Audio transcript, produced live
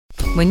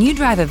When you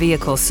drive a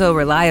vehicle so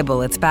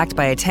reliable it's backed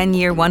by a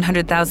 10-year,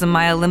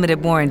 100,000-mile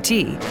limited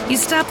warranty, you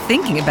stop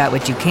thinking about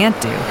what you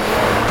can't do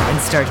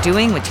and start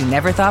doing what you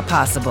never thought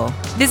possible.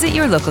 Visit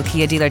your local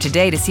Kia dealer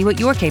today to see what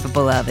you're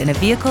capable of in a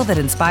vehicle that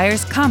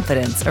inspires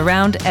confidence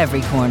around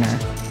every corner.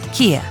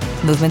 Kia,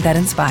 movement that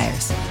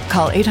inspires.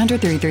 Call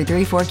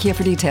 800-333-4KIA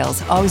for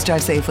details. Always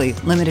drive safely.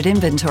 Limited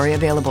inventory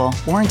available.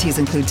 Warranties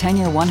include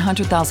 10-year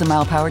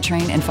 100,000-mile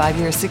powertrain and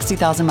 5-year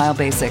 60,000-mile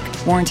basic.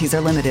 Warranties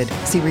are limited.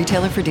 See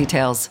retailer for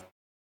details.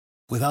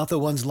 Without the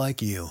ones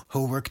like you,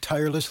 who work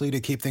tirelessly to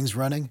keep things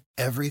running,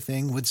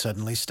 everything would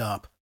suddenly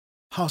stop.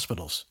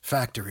 Hospitals,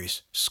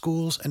 factories,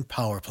 schools, and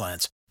power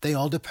plants, they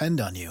all depend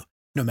on you.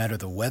 No matter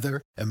the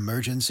weather,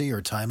 emergency,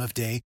 or time of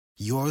day,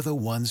 you're the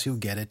ones who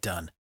get it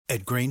done.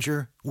 At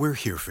Grainger, we're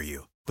here for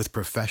you with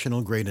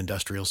professional-grade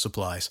industrial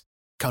supplies.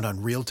 Count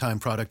on real-time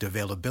product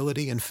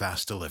availability and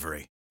fast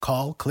delivery.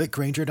 Call, click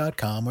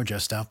Grainger.com, or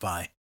just stop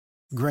by.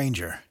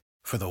 Grainger,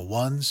 for the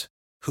ones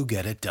who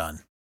get it done.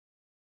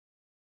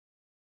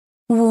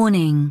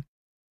 Warning.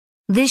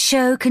 This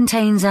show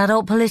contains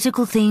adult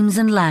political themes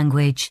and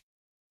language.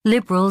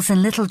 Liberals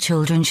and little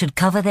children should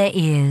cover their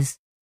ears.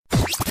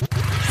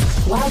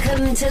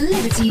 Welcome to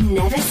Liberty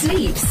Never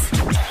Sleeps,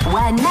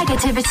 where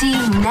negativity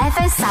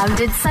never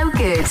sounded so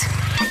good.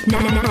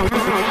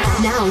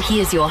 Now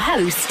here's your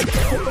host,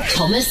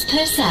 Thomas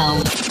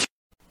Purcell.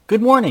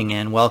 Good morning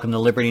and welcome to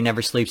Liberty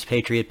Never Sleeps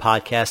Patriot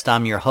Podcast.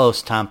 I'm your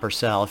host, Tom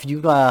Purcell. If you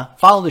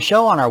follow the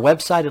show on our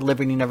website at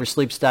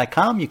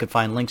libertyneversleeps.com, you can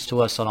find links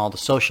to us on all the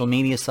social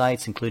media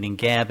sites, including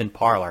Gab and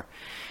Parler.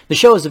 The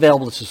show is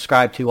available to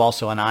subscribe to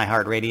also on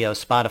iHeartRadio,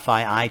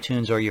 Spotify,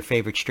 iTunes, or your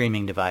favorite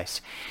streaming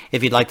device.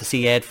 If you'd like to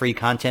see ad-free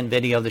content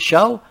video of the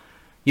show,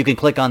 you can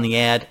click on the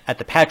ad at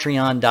the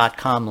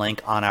patreon.com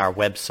link on our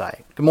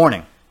website. Good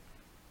morning.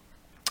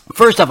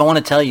 First off, I want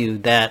to tell you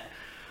that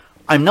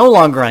I'm no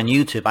longer on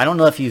YouTube. I don't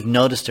know if you've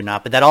noticed or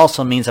not, but that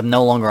also means I'm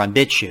no longer on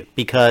BitChute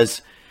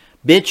because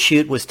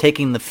BitChute was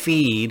taking the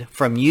feed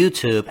from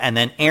YouTube and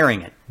then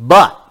airing it.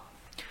 But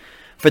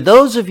for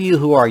those of you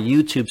who are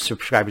YouTube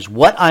subscribers,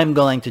 what I'm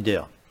going to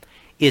do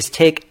is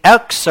take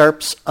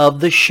excerpts of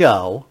the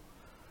show,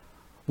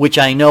 which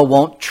I know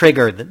won't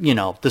trigger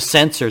the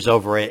censors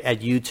over it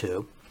at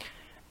YouTube,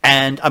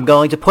 and I'm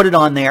going to put it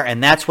on there,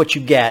 and that's what you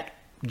get.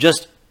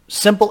 Just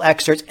simple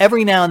excerpts.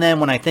 Every now and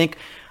then when I think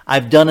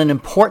I've done an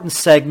important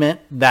segment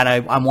that I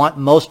want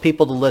most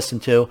people to listen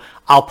to,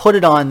 I'll put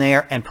it on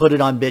there and put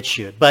it on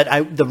BitChute.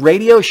 But the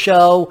radio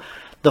show,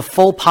 the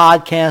full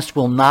podcast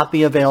will not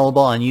be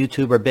available on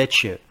YouTube or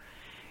BitChute.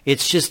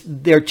 It's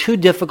just, they're too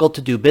difficult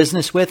to do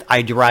business with.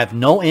 I derive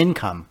no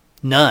income,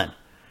 none,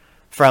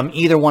 from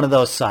either one of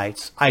those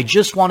sites. I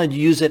just wanted to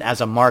use it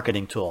as a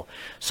marketing tool.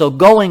 So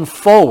going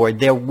forward,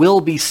 there will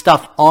be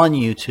stuff on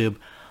YouTube,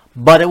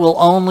 but it will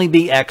only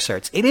be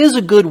excerpts. It is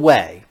a good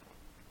way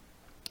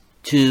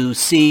to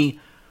see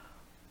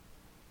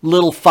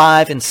little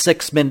 5 and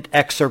 6 minute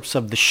excerpts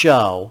of the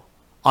show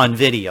on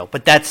video,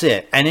 but that's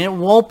it. And it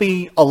won't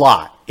be a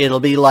lot. It'll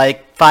be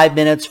like 5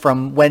 minutes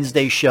from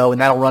Wednesday's show,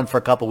 and that'll run for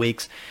a couple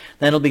weeks.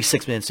 Then it'll be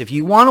 6 minutes. If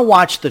you want to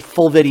watch the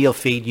full video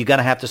feed, you're going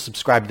to have to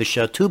subscribe to the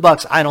show.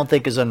 $2 I don't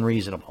think is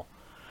unreasonable.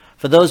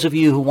 For those of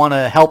you who want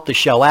to help the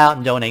show out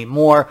and donate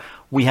more,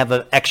 we have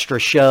extra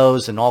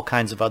shows and all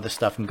kinds of other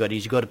stuff and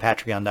goodies. You go to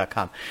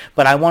patreon.com.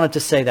 But I wanted to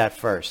say that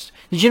first.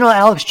 Did you know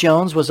Alex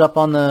Jones was up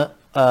on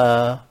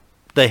the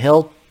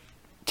Hill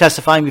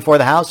testifying before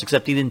the House,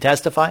 except he didn't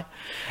testify?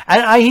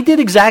 And he did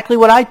exactly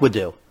what I would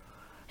do.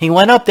 He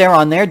went up there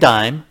on their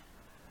dime,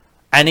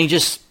 and he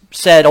just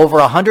said over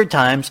 100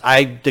 times,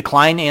 I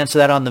declined to answer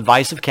that on the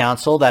advice of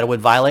counsel, that it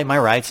would violate my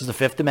rights as the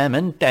Fifth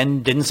Amendment,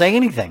 and didn't say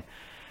anything.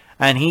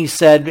 And he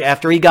said,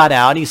 after he got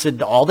out, he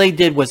said all they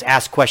did was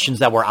ask questions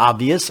that were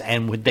obvious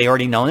and they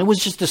already known. It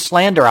was just a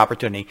slander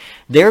opportunity.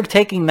 They're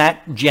taking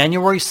that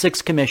January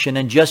 6th commission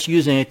and just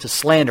using it to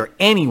slander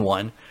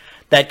anyone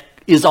that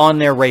is on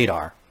their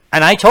radar.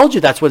 And I told you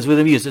that's what's going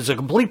to be used. It's a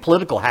complete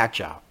political hack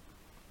job.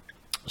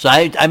 So,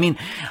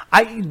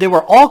 there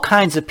were all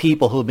kinds of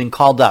people who have been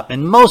called up,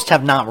 and most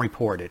have not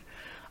reported.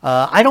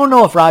 I don't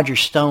know if Roger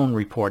Stone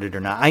reported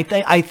or not.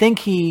 I think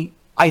he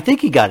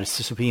got a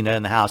subpoena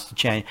in the House to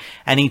change,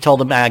 and he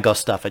told him, go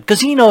stuff it. Because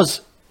he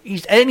knows,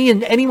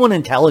 anyone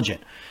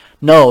intelligent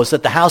knows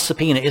that the House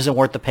subpoena isn't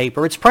worth the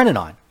paper it's printed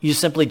on. You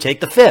simply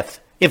take the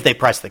fifth if they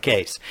press the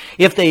case.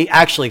 If they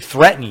actually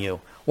threaten you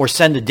or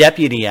send a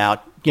deputy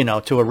out,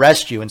 to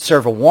arrest you and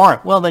serve a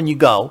warrant, well, then you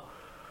go.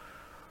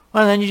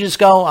 Well, then you just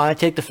go, I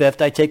take the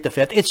fifth.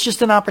 It's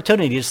just an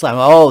opportunity. It's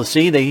like,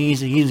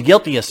 he's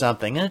guilty of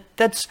something.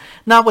 That's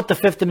not what the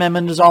Fifth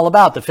Amendment is all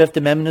about. The Fifth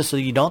Amendment is so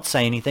you don't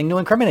say anything to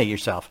incriminate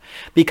yourself.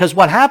 Because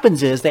what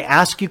happens is they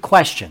ask you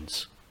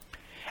questions,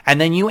 and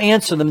then you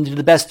answer them to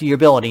the best of your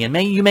ability. And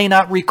you may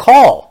not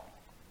recall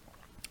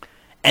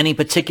any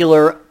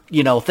particular,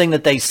 thing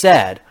that they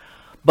said,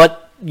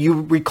 but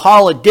you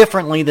recall it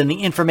differently than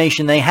the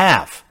information they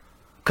have.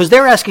 Because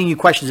they're asking you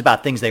questions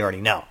about things they already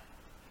know.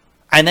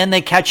 And then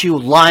they catch you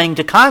lying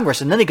to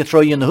Congress, and then they could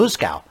throw you in the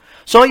hoosegow.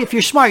 So if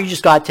you're smart, you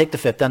just got to take the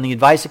fifth. On the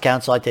advice of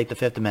counsel, I take the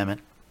Fifth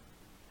Amendment.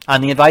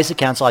 On the advice of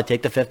counsel, I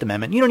take the Fifth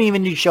Amendment. You don't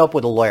even need to show up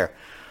with a lawyer.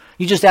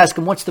 You just ask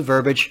them, what's the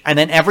verbiage? And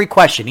then every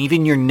question,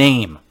 even your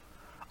name.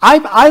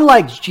 I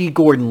like G.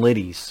 Gordon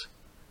Liddy's.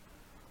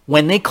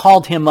 When they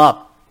called him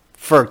up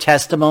for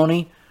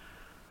testimony,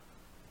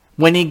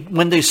 when they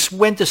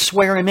went to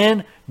swear him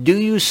in, do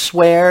you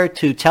swear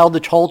to tell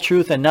the whole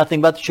truth and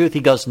nothing but the truth? He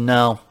goes,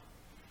 no.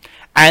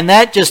 And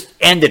that just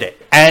ended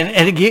it.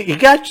 And he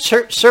got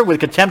served with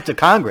contempt of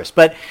Congress.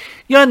 But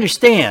you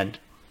understand,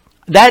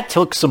 that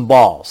took some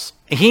balls.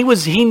 He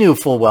Knew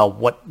full well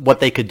what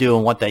they could do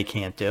and what they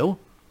can't do.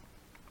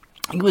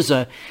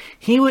 G.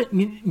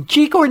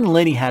 Gordon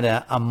Liddy had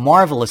a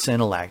marvelous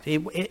intellect.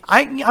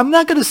 I'm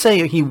not going to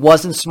say he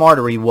wasn't smart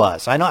or he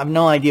was. I have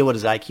no idea what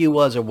his IQ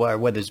was or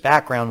what his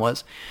background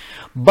was.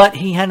 But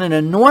he had an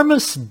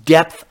enormous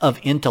depth of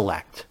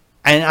intellect.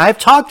 And I've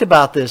talked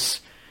about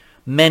this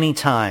many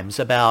times,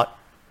 about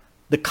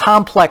the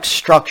complex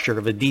structure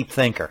of a deep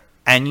thinker.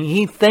 And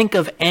he think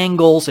of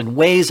angles and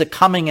ways of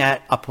coming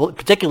at,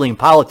 particularly in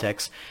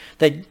politics,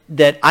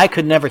 that I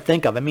could never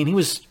think of. I mean, he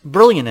was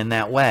brilliant in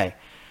that way.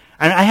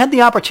 And I had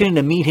the opportunity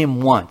to meet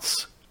him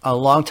once, a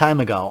long time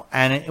ago,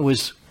 and it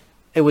was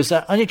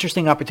an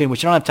interesting opportunity,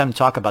 which I don't have time to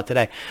talk about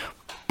today.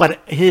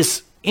 But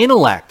his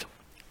intellect,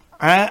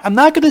 I'm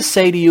not going to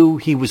say to you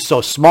he was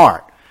so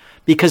smart,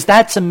 because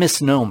that's a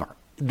misnomer.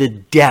 The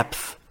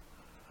depth.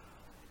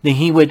 That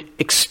he would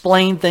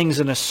explain things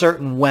in a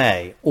certain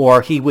way,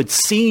 or he would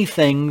see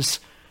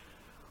things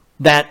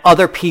that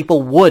other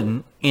people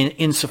wouldn't,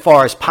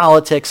 insofar as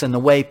politics and the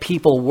way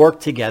people work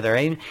together.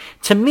 And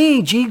to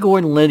me, G.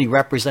 Gordon Liddy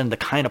represented the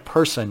kind of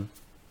person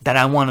that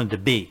I wanted to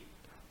be.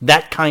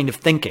 That kind of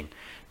thinking,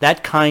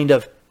 that kind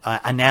of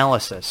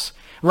analysis.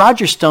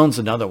 Roger Stone's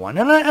another one.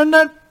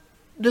 And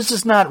this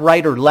is not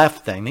right or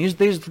left thing.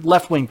 These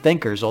left-wing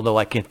thinkers, although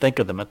I can't think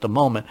of them at the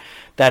moment,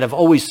 that have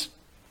always,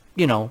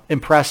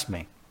 impressed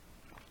me.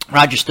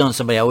 Roger Stone's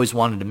somebody I always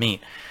wanted to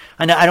meet.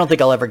 And I don't think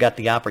I'll ever get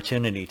the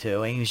opportunity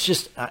to. And he's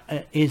just,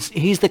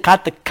 he's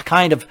got the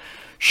kind of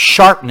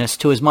sharpness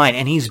to his mind.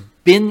 And he's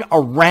been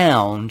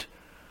around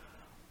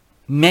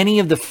many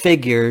of the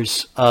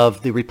figures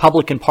of the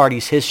Republican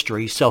Party's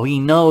history, so he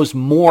knows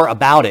more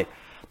about it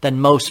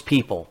than most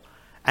people.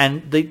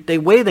 And the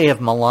way they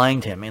have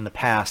maligned him in the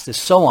past is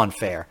so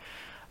unfair.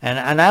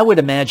 And I would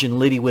imagine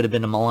Liddy would have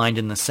been maligned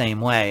in the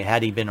same way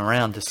had he been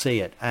around to see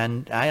it.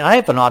 And I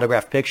have an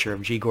autographed picture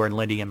of G. Gordon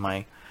Liddy in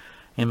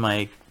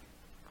my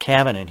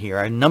cabinet here.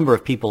 A number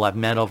of people I've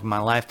met over my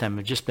lifetime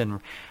have just been.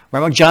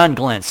 Remember John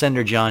Glenn,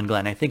 Senator John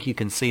Glenn. I think you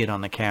can see it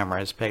on the camera.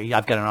 I've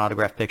got an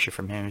autographed picture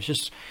from him. It's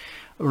just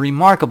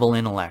remarkable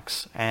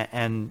intellects.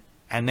 And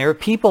there are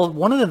people.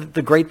 One of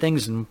the great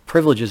things and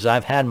privileges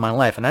I've had in my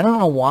life, and I don't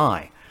know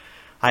why,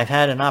 I've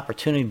had an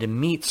opportunity to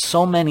meet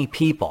so many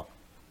people.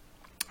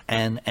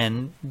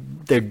 And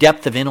their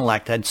depth of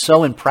intellect had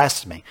so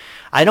impressed me.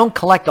 I don't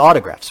collect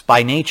autographs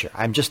by nature.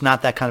 I'm just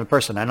not that kind of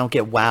person. I don't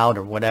get wowed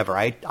or whatever.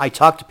 I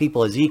talk to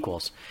people as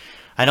equals.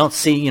 I don't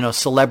see,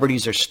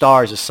 celebrities or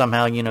stars as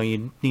somehow,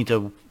 you need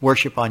to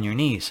worship on your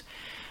knees.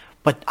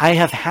 But I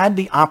have had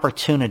the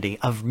opportunity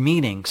of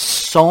meeting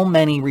so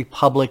many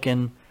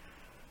Republican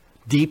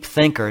deep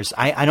thinkers.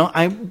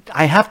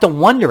 I have to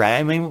wonder.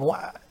 I mean,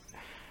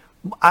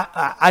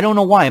 I don't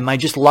know why. Am I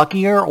just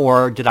luckier,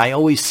 or did I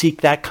always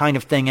seek that kind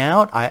of thing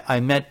out? I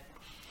met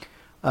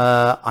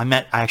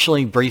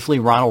actually briefly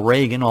Ronald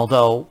Reagan,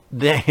 although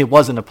it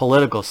wasn't a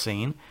political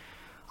scene.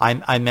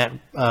 I met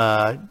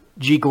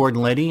G.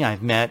 Gordon Liddy.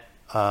 I've met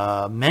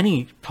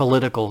many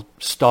political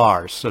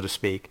stars, so to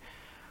speak.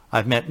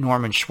 I've met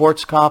Norman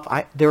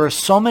Schwarzkopf. There are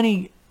so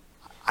many.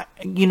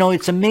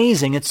 It's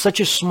amazing. It's such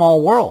a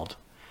small world.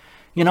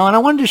 And I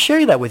wanted to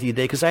share that with you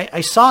today because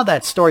I saw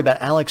that story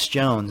about Alex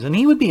Jones, and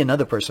he would be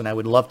another person I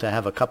would love to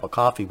have a cup of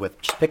coffee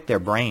with, just pick their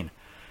brain,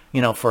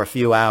 for a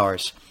few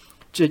hours,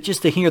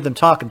 just to hear them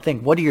talk and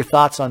think, what are your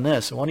thoughts on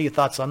this, and what are your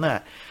thoughts on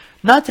that?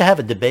 Not to have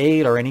a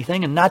debate or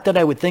anything, and not that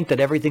I would think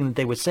that everything that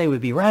they would say would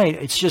be right.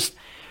 It's just,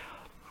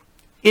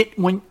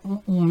 when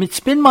it's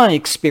been my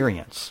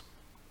experience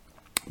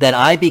that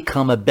I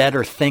become a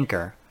better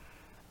thinker,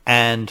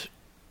 and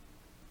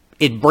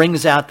it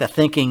brings out the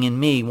thinking in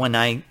me when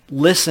I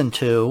listen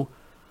to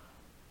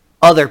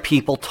other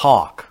people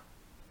talk.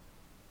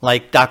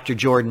 Like Dr.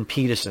 Jordan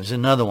Peterson is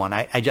another one.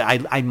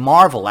 I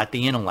marvel at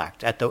the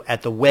intellect, at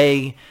the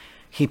way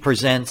he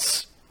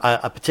presents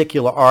a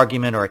particular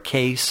argument or a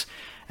case.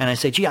 And I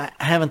say, gee, I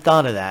haven't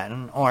thought of that.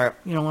 Or,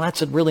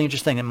 that's really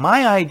interesting. And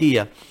my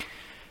idea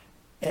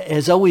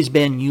has always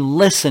been you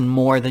listen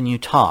more than you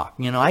talk.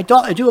 I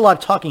do a lot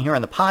of talking here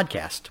on the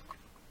podcast.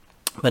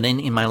 But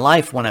in my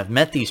life, when I've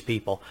met these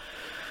people,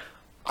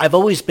 I've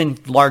always been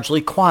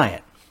largely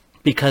quiet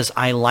because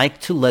I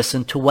like to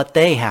listen to what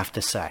they have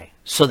to say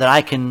so that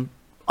I can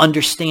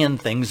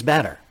understand things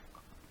better.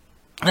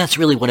 And that's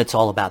really what it's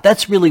all about.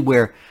 That's really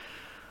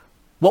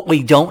what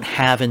we don't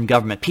have in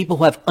government. People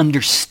who have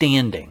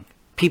understanding,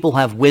 people who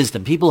have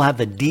wisdom, people who have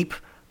the deep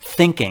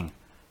thinking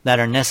that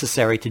are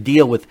necessary to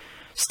deal with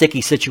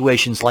sticky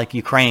situations like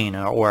Ukraine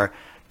or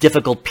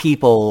difficult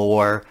people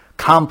or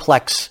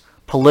complex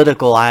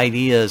political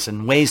ideas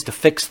and ways to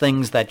fix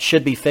things that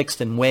should be fixed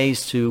and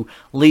ways to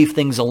leave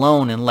things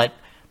alone and let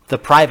the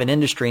private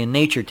industry and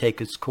nature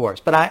take its course.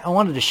 But I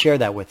wanted to share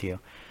that with you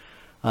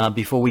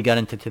before we got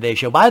into today's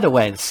show. By the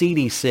way, the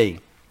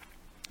CDC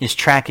is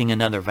tracking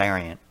another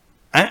variant.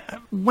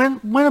 When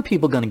are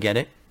people going to get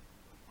it?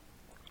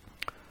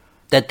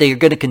 That they're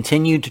going to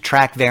continue to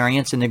track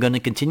variants and they're going to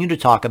continue to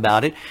talk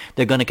about it.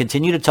 They're going to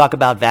continue to talk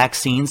about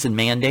vaccines and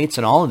mandates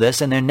and all of this,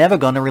 and they're never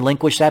going to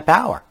relinquish that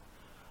power.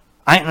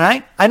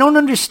 I don't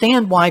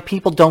understand why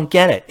people don't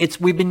get it.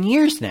 We've been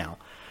years now.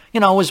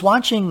 I was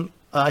watching,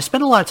 I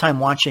spent a lot of time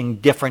watching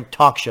different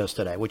talk shows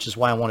today, which is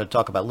why I want to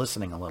talk about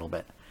listening a little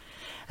bit.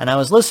 And I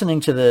was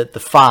listening to the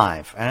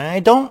Five, and I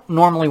don't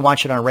normally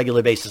watch it on a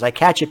regular basis. I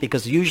catch it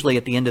because usually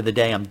at the end of the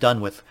day I'm done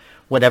with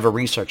whatever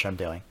research I'm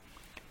doing.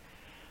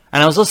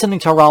 And I was listening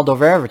to Geraldo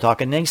Rivera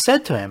talk, and they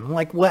said to him,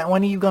 like,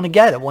 when are you going to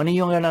get it? When are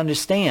you going to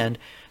understand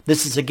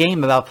this is a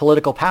game about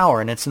political power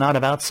and it's not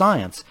about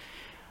science?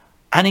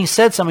 And he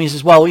said something, he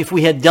says, well, if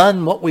we had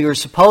done what we were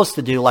supposed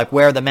to do, like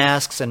wear the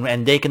masks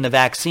and taken the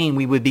vaccine,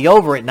 we would be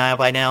over it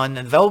by now, and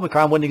the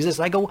Omicron wouldn't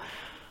exist. I go,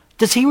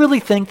 does he really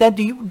think that?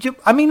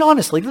 I mean,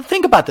 honestly,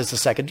 think about this a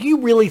second. Do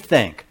you really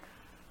think,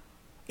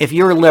 if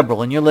you're a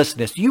liberal and you're listening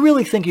to this, do you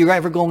really think you're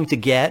ever going to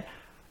get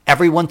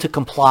everyone to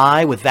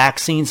comply with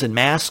vaccines and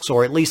masks,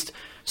 or at least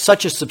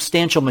such a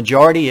substantial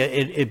majority,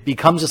 it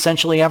becomes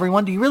essentially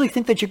everyone? Do you really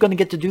think that you're going to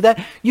get to do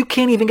that? You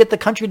can't even get the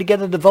country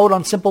together to vote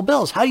on simple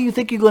bills. How do you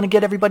think you're going to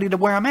get everybody to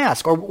wear a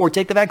mask or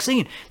take the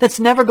vaccine? That's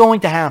never going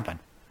to happen.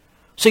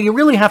 So you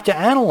really have to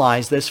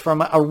analyze this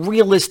from a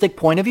realistic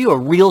point of view, a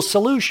real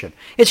solution.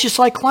 It's just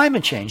like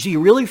climate change. Do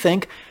you really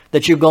think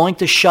that you're going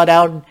to shut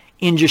out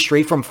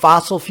industry from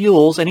fossil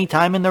fuels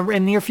anytime in the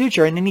near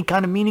future in any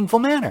kind of meaningful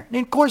manner?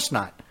 Of course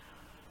not.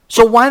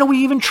 So why do we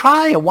even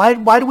try it? Why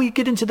do we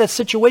get into that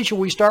situation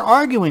where we start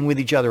arguing with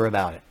each other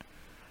about it?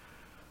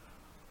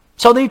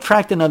 So they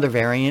tracked another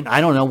variant. I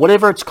don't know,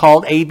 whatever it's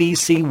called,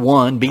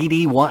 ABC1,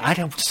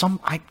 BD1.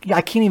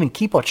 I can't even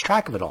keep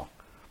track of it all.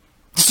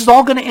 This is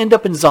all going to end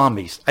up in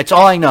zombies. That's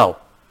all I know,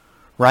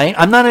 right?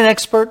 I'm not an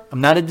expert.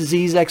 I'm not a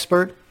disease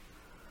expert.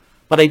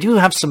 But I do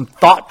have some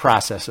thought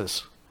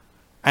processes.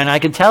 And I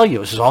can tell you,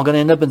 this is all going to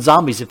end up in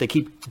zombies if they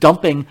keep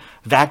dumping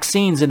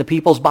vaccines into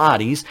people's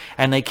bodies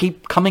and they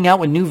keep coming out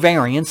with new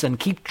variants and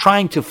keep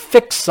trying to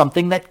fix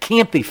something that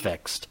can't be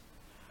fixed.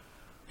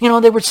 They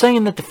were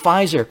saying that the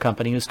Pfizer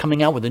company was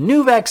coming out with a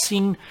new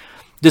vaccine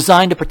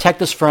designed to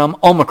protect us from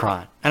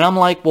Omicron. And I'm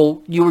like,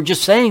 well, you were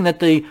just saying that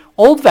the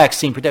old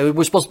vaccine,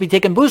 we're supposed to be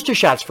taking booster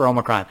shots for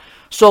Omicron.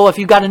 So if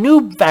you got a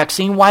new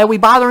vaccine, why are we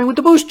bothering with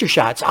the booster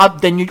shots?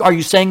 Then are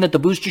you saying that the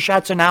booster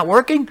shots are not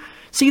working?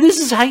 See, this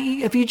is how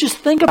if you just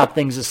think about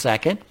things a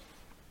second,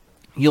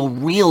 you'll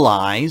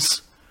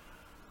realize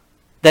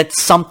that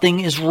something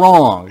is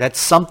wrong, that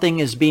something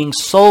is being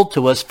sold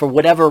to us for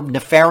whatever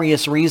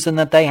nefarious reason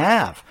that they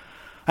have.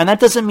 And that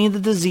doesn't mean the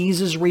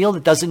disease is real.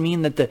 It doesn't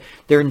mean that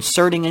they're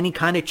inserting any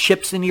kind of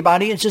chips in your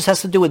body. It just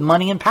has to do with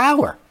money and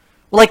power.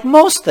 Like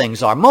most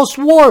things are. Most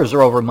wars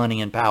are over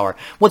money and power.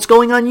 What's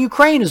going on in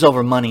Ukraine is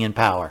over money and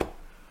power.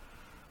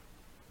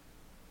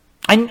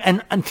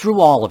 And through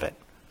all of it,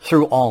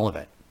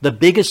 the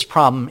biggest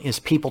problem is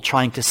people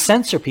trying to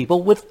censor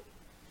people with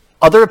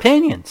other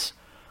opinions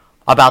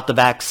about the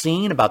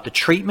vaccine, about the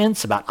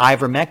treatments, about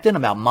ivermectin,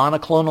 about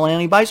monoclonal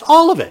antibodies,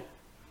 all of it.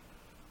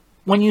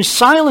 When you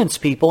silence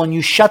people and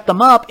you shut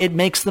them up, it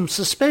makes them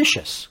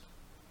suspicious.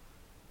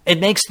 It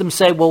makes them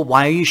say, well,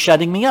 why are you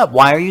shutting me up?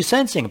 Why are you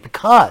censoring?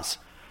 Because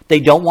they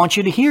don't want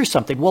you to hear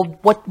something. Well,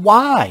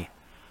 why?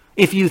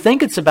 If you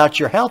think it's about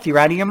your health, you're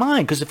out of your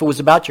mind. Because if it was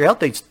about your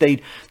health,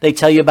 they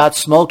tell you about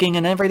smoking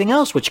and everything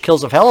else, which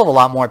kills a hell of a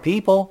lot more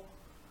people.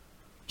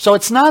 So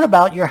it's not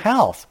about your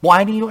health.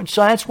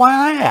 So that's why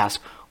I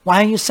ask,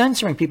 why are you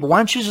censoring people? Why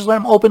don't you just let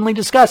them openly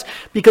discuss?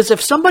 Because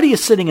if somebody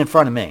is sitting in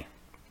front of me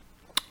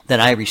that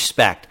I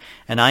respect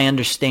and I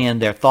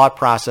understand their thought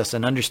process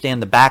and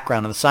understand the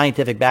background and the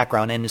scientific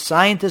background, and a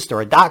scientist or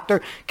a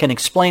doctor can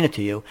explain it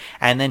to you,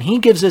 and then he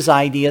gives his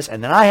ideas,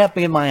 and then I have to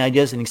give my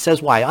ideas, and he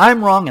says why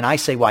I'm wrong, and I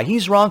say why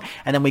he's wrong,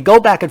 and then we go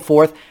back and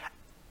forth,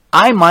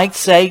 I might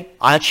say,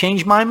 I'll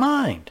change my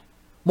mind.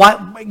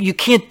 Why? You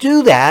can't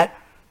do that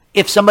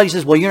if somebody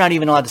says, well, you're not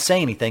even allowed to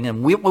say anything,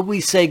 and what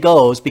we say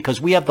goes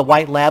because we have the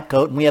white lab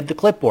coat and we have the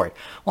clipboard.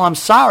 Well, I'm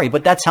sorry,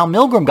 but that's how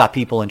Milgram got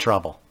people in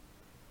trouble.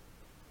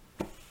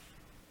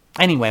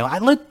 Anyway,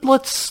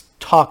 let's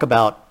talk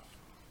about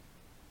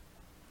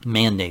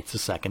mandates a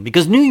second,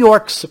 because New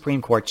York's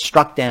Supreme Court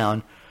struck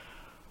down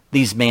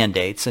these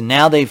mandates, and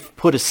now they've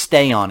put a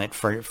stay on it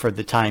for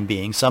the time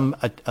being, some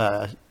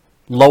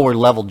lower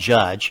level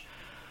judge.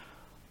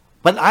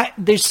 But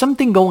there's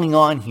something going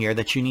on here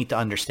that you need to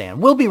understand.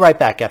 We'll be right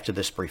back after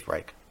this brief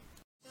break.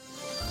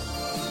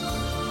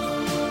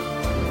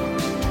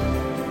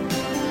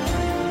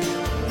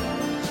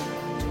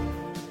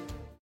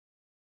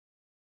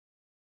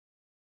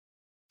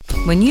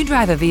 When you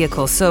drive a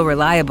vehicle so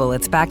reliable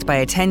it's backed by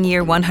a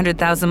 10-year,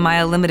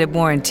 100,000-mile limited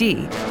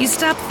warranty, you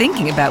stop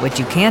thinking about what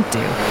you can't do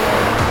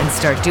and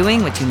start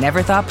doing what you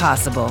never thought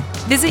possible.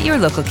 Visit your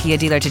local Kia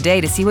dealer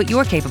today to see what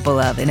you're capable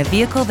of in a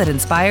vehicle that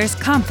inspires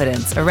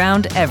confidence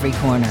around every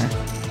corner.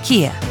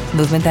 Kia,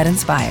 movement that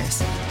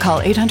inspires.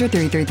 Call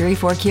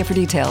 800-333-4KIA for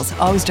details.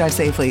 Always drive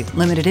safely.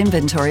 Limited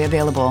inventory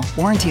available.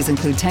 Warranties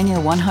include 10-year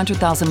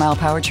 100,000-mile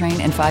powertrain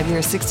and 5-year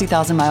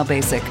 60,000-mile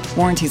basic.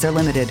 Warranties are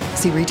limited.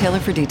 See retailer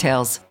for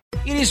details.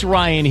 It is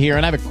Ryan here,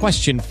 and I have a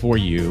question for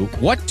you.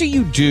 What do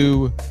you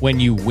do when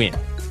you win?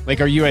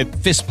 Like, are you a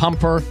fist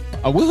pumper,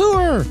 a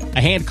woohooer,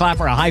 a hand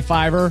clapper, a high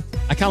fiver?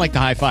 I kind of like the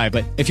high five,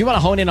 but if you want to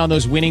hone in on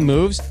those winning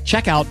moves,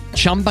 check out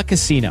Chumba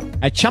Casino.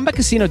 At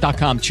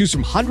ChumbaCasino.com, choose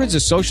from hundreds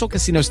of social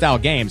casino-style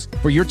games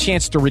for your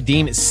chance to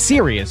redeem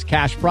serious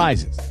cash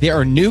prizes. There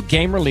are new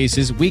game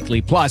releases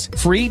weekly, plus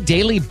free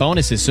daily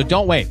bonuses. So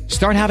don't wait.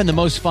 Start having the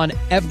most fun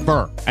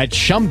ever at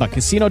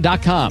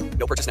ChumbaCasino.com.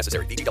 No purchase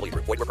necessary. VGW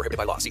Group. Void where prohibited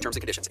by law. See terms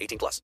and conditions.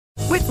 18+.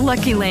 With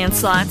Lucky Land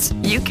Slots,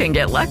 you can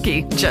get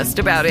lucky just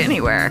about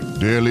anywhere.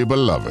 Dearly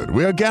beloved,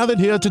 we are gathered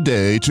here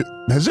today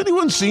to... Has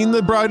anyone seen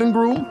the bride and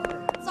groom?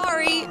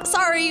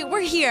 Sorry,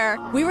 we're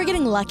here. We were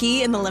getting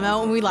lucky in the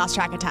limo and we lost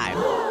track of time.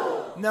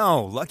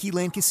 No, Lucky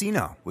Land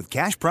Casino, with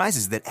cash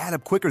prizes that add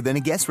up quicker than a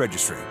guest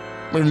registry.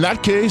 In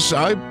that case,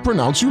 I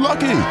pronounce you lucky.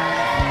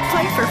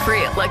 Play for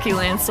free at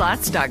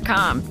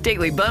LuckyLandSlots.com.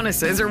 Daily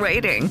bonuses are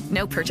waiting.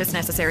 No purchase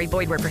necessary.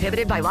 Void where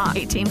prohibited by law.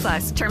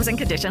 18+. Terms and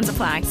conditions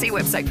apply. See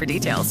website for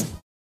details.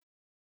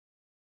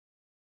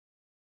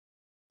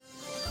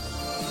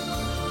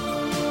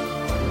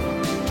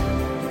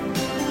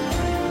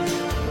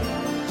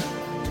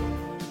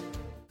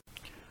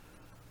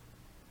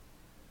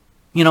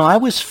 You know, I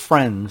was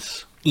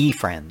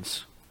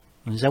e-friends.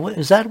 Is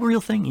that a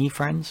real thing,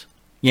 e-friends?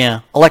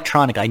 Yeah,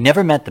 electronic. I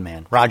never met the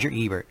man, Roger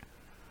Ebert.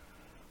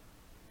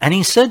 And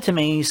he said to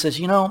me, he says,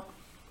 we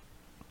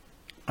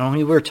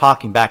were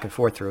talking back and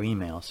forth through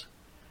emails.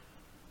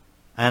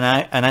 And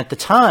at the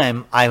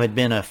time, I had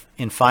been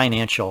in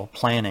financial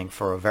planning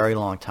for a very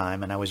long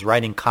time, and I was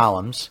writing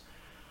columns.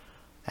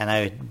 And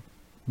I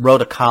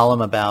wrote a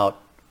column about,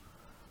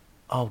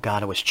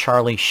 it was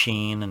Charlie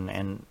Sheen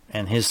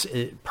and his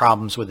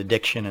problems with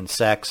addiction and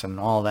sex and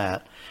all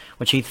that,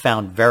 which he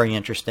found very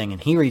interesting. And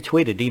he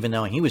retweeted, even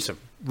though he was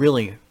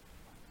really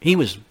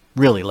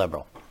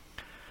liberal.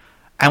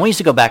 And we used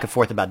to go back and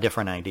forth about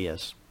different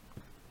ideas.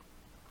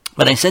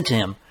 But I said to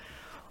him,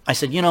 I've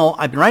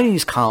been writing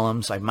these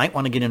columns. I might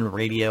want to get into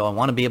radio. I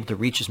want to be able to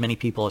reach as many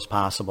people as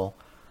possible.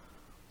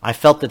 I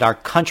felt that our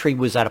country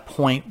was at a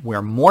point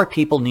where more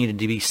people needed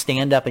to be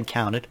stand up and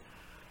counted.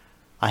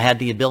 I had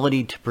the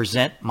ability to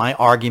present my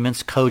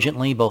arguments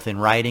cogently, both in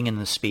writing and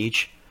in the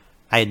speech.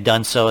 I had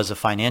done so as a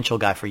financial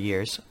guy for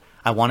years.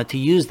 I wanted to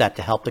use that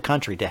to help the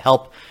country, to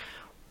help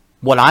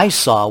what I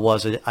saw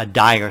was a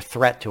dire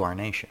threat to our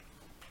nation.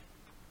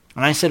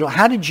 And I said, well,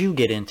 how did you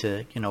get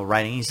into,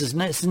 writing? He says,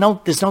 there's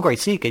no great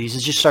secret. He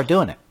says, just start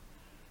doing it.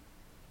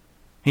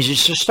 He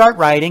says, just start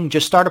writing,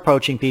 just start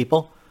approaching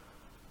people,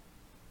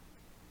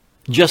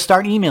 just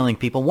start emailing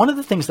people. One of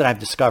the things that I've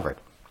discovered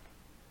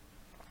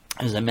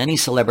is that many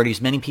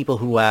celebrities, many people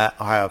who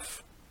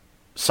have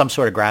some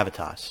sort of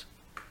gravitas,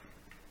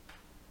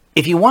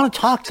 if you want to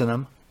talk to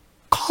them,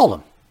 call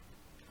them,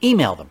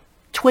 email them,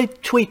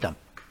 tweet them.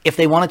 If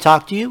they want to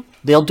talk to you,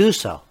 they'll do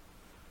so.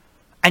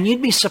 And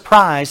you'd be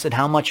surprised at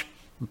how much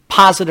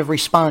positive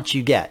response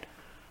you get.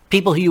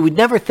 People who you would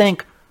never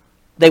think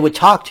they would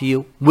talk to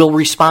you will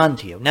respond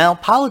to you. Now,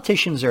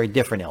 politicians are a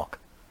different ilk.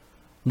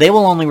 They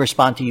will only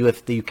respond to you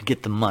if you could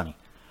get them money.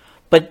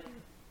 But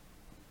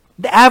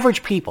the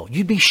average people,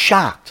 you'd be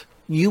shocked.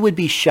 You would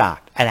be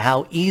shocked at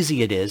how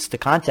easy it is to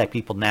contact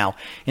people now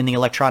in the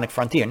electronic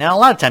frontier. Now, a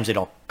lot of times they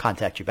don't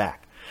contact you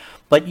back.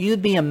 But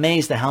you'd be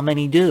amazed at how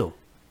many do.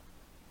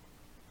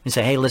 You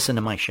say, hey, listen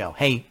to my show.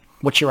 Hey,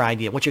 what's your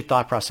idea? What's your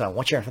thought process?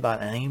 What's your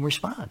thought? And they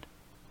respond.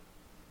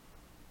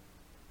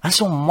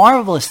 That's a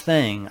marvelous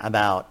thing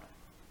about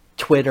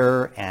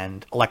Twitter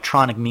and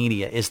electronic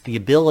media is the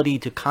ability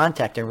to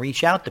contact and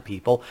reach out to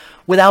people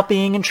without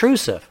being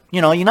intrusive.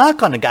 You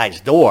knock on the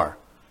guy's door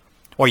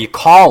or you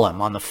call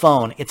him on the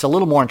phone. It's a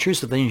little more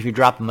intrusive than if you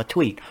drop him a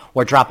tweet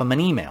or drop him an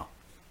email.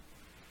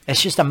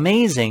 It's just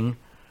amazing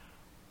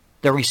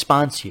the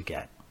response you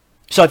get.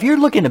 So if you're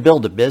looking to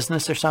build a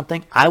business or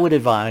something, I would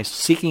advise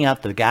seeking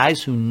out the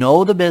guys who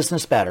know the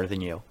business better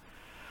than you,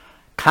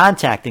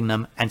 contacting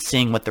them and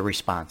seeing what the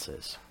response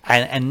is.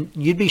 And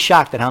you'd be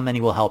shocked at how many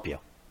will help you.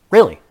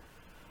 Really.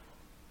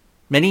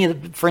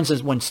 For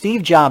instance, when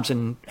Steve Jobs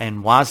and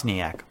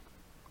Wozniak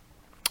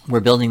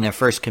were building their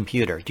first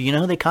computer, do you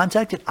know who they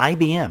contacted?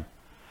 IBM.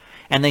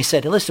 And they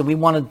said, listen, we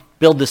want to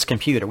build this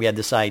computer. We had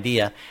this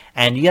idea.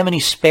 And do you have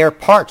any spare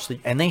parts?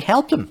 And they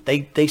helped them.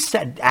 They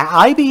said,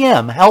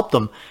 IBM helped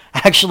them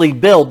actually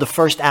build the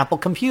first Apple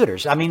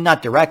computers. I mean,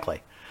 not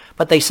directly.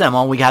 But they said,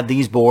 well, we have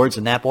these boards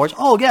and that boards.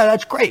 Oh, yeah,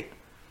 that's great.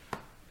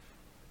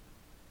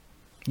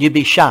 You'd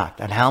be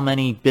shocked at how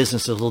many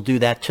businesses will do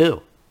that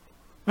too.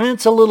 And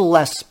it's a little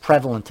less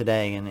prevalent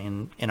today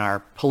in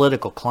our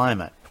political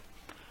climate.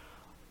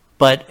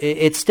 But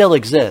it still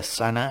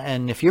exists.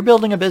 And if you're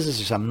building a business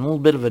or something, a little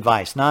bit of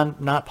advice,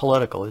 not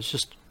political. It's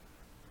just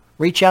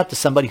Reach out to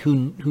somebody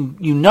who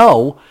you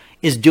know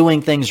is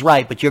doing things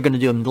right, but you're going to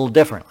do them a little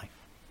differently.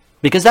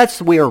 Because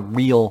that's where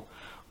real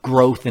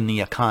growth in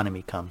the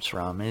economy comes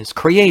from, is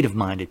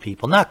creative-minded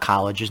people, not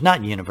colleges,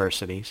 not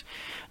universities.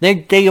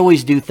 They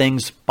always do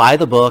things by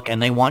the book,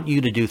 and they want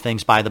you to do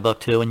things by the book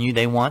too, and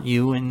they want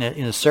you in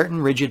a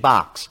certain rigid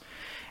box.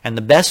 And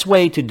the best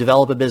way to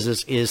develop a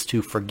business is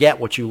to forget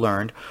what you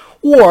learned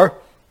or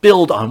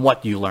build on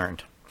what you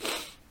learned.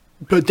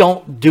 But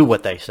don't do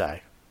what they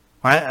say.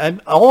 Right?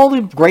 All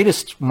the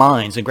greatest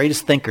minds and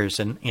greatest thinkers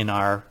in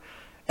our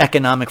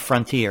economic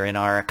frontier, in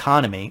our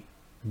economy,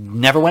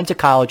 never went to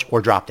college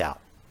or dropped out.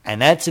 And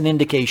that's an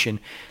indication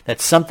that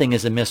something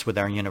is amiss with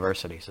our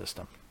university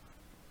system.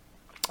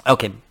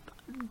 Okay,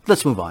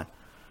 let's move on.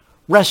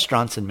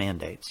 Restaurants and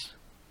mandates.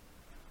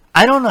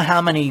 I don't know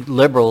how many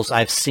liberals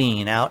I've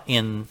seen out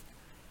in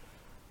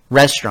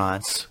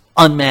restaurants,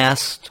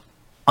 unmasked,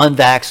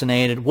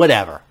 unvaccinated,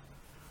 whatever,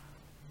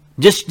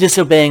 just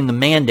disobeying the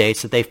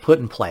mandates that they've put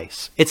in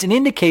place. It's an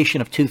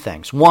indication of two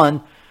things.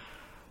 One,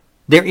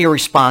 they're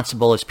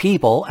irresponsible as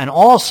people, and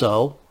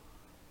also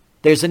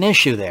there's an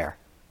issue there.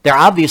 They're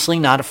obviously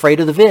not afraid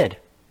of the vid.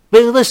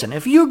 But listen,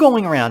 if you're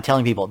going around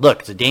telling people,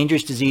 look, it's a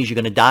dangerous disease, you're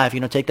going to die if you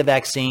don't take the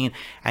vaccine,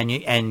 and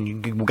you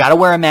got to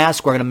wear a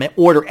mask, we're going to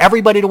order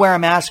everybody to wear a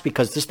mask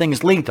because this thing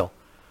is lethal.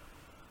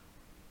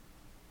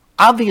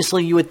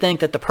 Obviously, you would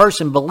think that the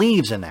person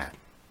believes in that.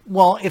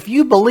 Well, if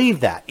you believe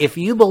that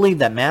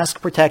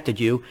mask protected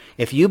you,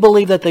 if you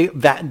believe that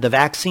the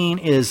vaccine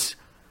is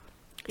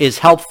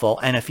helpful,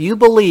 and if you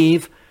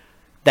believe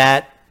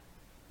that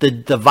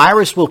the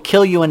virus will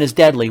kill you and is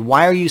deadly,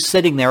 why are you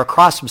sitting there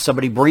across from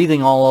somebody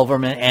breathing all over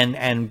them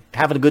and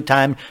having a good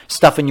time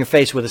stuffing your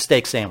face with a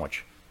steak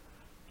sandwich?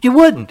 You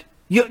wouldn't.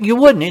 You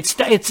wouldn't.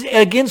 It's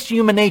against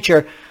human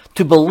nature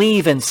to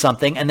believe in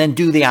something and then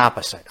do the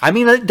opposite. I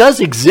mean, it does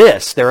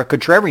exist. There are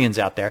contrarians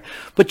out there,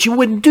 but you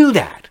wouldn't do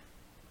that.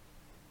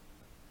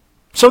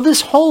 So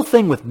this whole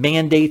thing with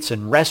mandates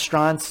and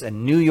restaurants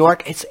and New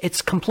York,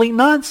 it's complete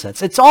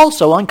nonsense. It's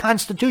also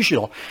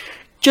unconstitutional.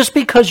 Just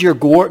because your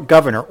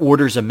governor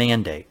orders a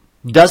mandate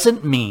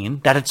doesn't mean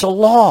that it's a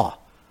law.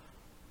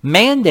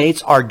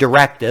 Mandates are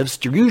directives,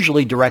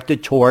 usually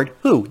directed toward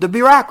who? The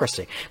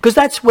bureaucracy. Because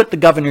that's what the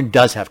governor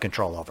does have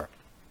control over.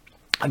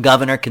 A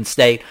governor can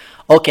state,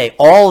 okay,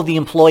 all of the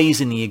employees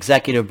in the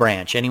executive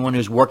branch, anyone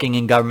who's working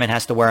in government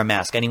has to wear a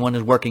mask. Anyone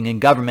who's working in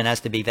government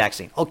has to be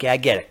vaccinated. Okay, I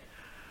get it.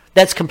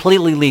 That's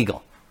completely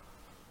legal.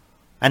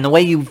 And the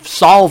way you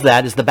solve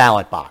that is the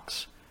ballot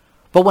box.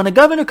 But when a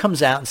governor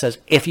comes out and says,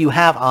 if you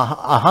have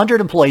 100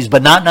 employees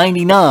but not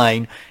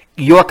 99,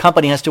 your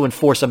company has to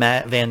enforce a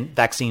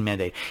vaccine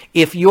mandate.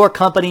 If your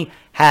company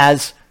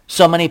has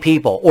so many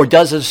people or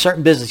does a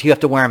certain business, you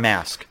have to wear a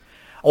mask.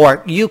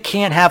 Or you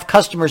can't have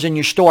customers in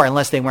your store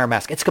unless they wear a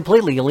mask. It's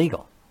completely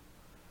illegal.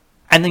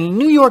 And the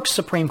New York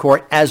Supreme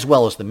Court, as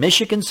well as the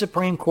Michigan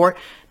Supreme Court,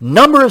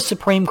 number of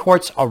Supreme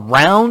Courts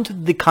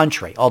around the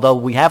country, although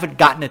we haven't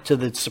gotten it to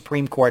the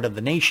Supreme Court of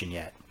the nation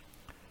yet,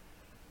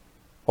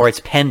 or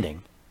it's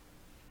pending,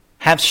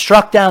 have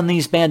struck down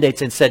these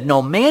mandates and said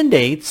no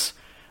mandates,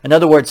 in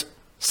other words,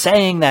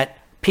 saying that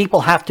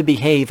people have to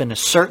behave in a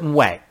certain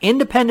way.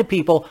 Independent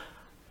people,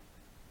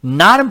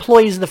 not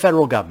employees of the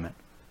federal government,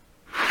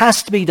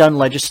 has to be done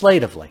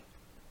legislatively.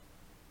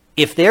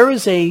 If there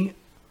is a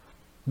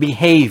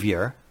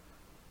behavior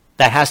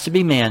that has to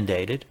be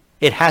mandated,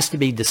 it has to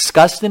be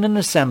discussed in an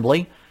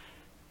assembly,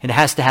 it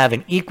has to have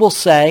an equal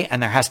say,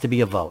 and there has to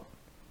be a vote.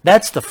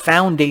 That's the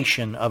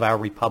foundation of our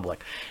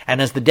republic.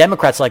 And as the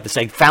Democrats like to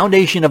say,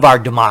 foundation of our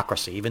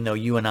democracy, even though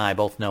you and I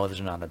both know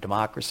there's not a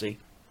democracy.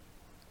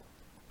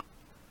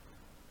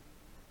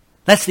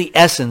 That's the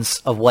essence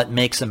of what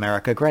makes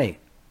America great.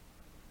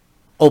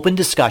 Open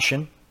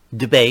discussion,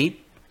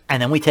 debate,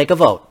 and then we take a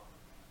vote.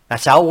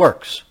 That's how it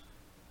works.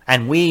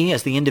 And we,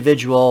 as the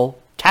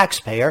individual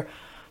taxpayer,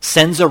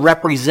 sends a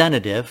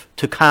representative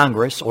to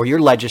Congress or your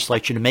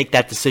legislature to make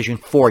that decision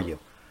for you.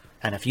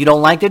 And if you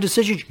don't like their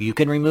decisions, you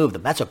can remove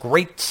them. That's a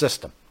great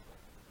system.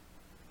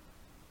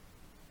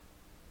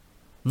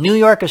 New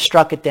York has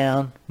struck it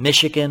down,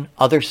 Michigan,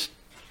 other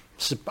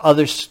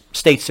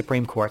state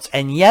Supreme Courts.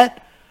 And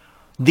yet,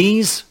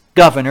 these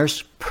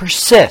governors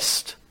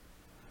persist.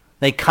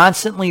 They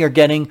constantly are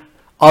getting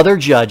other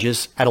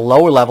judges at a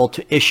lower level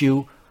to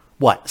issue,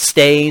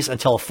 stays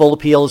until a full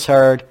appeal is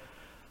heard,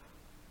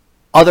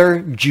 other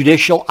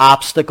judicial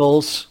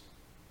obstacles.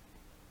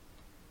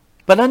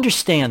 But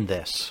understand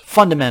this,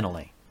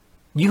 fundamentally,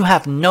 you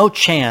have no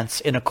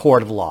chance in a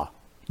court of law.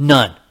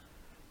 None.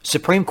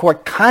 Supreme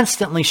Court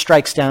constantly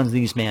strikes down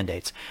these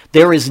mandates.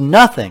 There is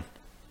nothing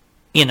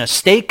in a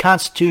state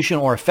constitution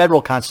or a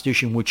federal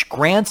constitution which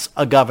grants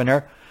a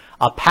governor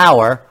a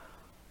power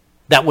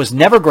that was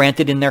never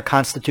granted in their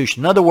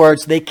constitution. In other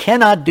words, they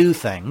cannot do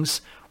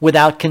things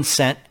without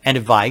consent and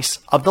advice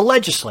of the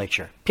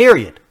legislature,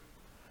 period.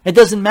 It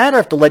doesn't matter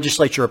if the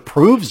legislature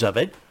approves of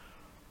it.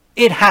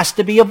 It has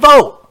to be a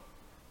vote.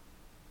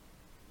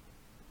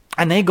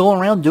 And they go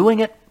around doing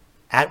it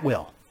at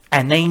will.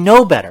 And they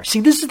know better.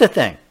 See, this is the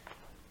thing.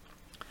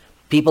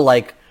 People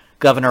like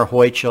Governor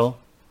Hochul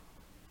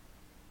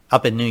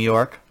up in New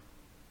York,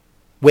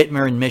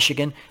 Whitmer in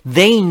Michigan,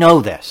 they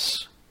know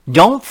this.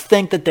 Don't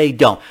think that they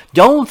don't.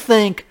 Don't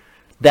think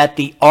that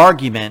the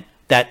argument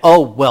that,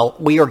 oh, well,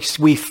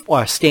 we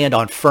stand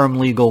on firm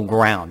legal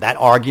ground. That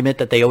argument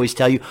that they always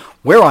tell you,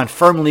 we're on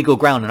firm legal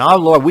ground and our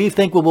law, we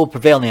think we will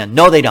prevail in the end.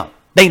 No, they don't.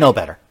 They know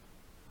better.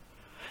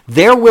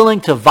 They're willing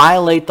to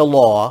violate the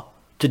law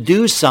to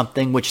do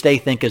something which they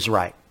think is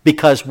right.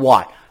 Because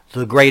what?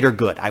 The greater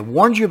good. I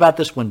warned you about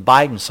this when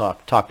Biden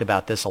talked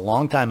about this a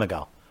long time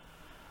ago.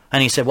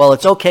 And he said, well,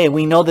 it's okay.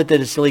 We know that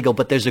it's illegal,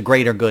 but there's a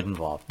greater good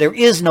involved. There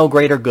is no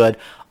greater good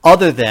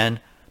other than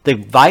the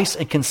advice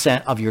and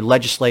consent of your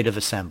legislative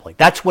assembly.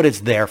 That's what it's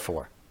there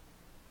for.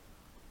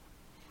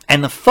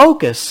 And the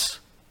focus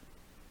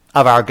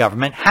of our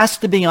government has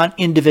to be on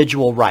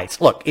individual rights.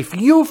 Look, if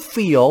you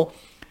feel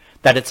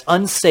that it's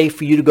unsafe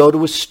for you to go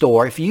to a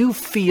store, if you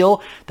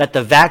feel that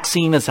the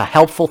vaccine is a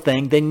helpful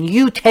thing, then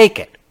you take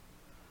it.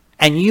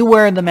 And you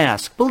wear the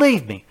mask.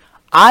 Believe me,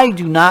 I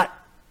do not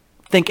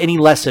think any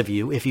less of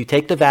you if you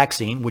take the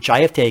vaccine, which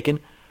I have taken,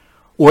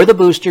 or the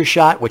booster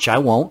shot, which I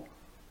won't,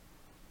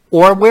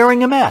 or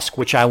wearing a mask,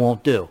 which I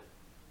won't do.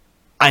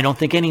 I don't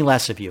think any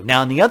less of you.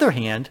 Now, on the other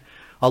hand,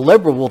 a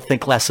liberal will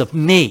think less of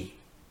me.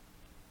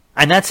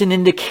 And that's an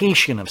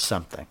indication of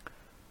something.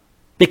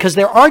 Because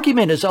their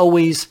argument is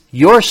always,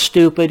 you're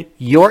stupid,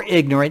 you're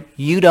ignorant,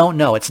 you don't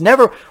know. It's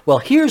never, well,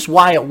 here's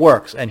why it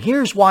works, and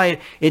here's why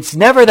it's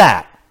never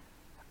that.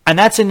 And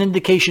that's an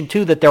indication,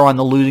 too, that they're on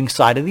the losing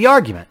side of the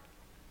argument.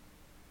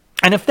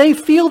 And if they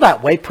feel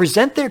that way,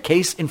 present their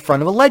case in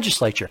front of a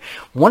legislature.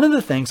 One of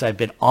the things I've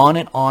been on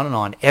and on and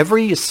on,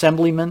 every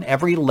assemblyman,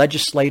 every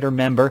legislator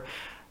member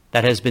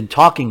that has been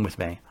talking with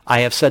me,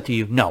 I have said to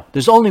you, no,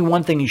 there's only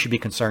one thing you should be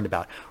concerned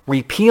about.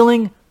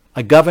 Repealing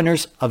a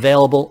governor's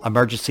available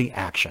emergency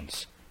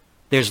actions.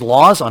 There's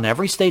laws on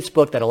every state's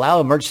book that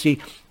allow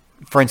emergency,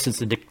 for instance,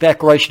 the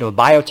declaration of a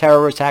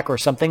bioterror attack or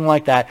something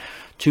like that,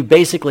 to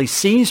basically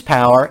seize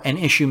power and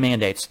issue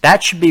mandates.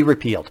 That should be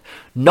repealed.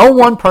 No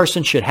one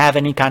person should have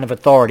any kind of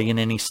authority in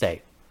any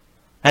state.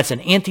 That's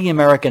an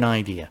anti-American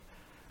idea.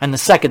 And the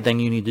second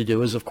thing you need to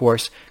do is, of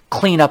course,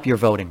 clean up your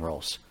voting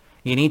rolls.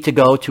 You need to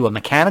go to a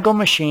mechanical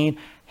machine,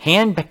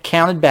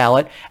 hand-counted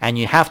ballot, and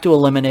you have to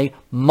eliminate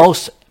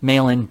most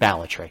mail-in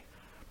balloting.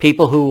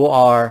 People who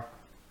are,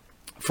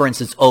 for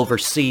instance,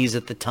 overseas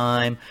at the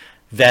time,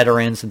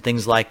 veterans and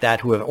things like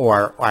that, who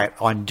are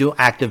on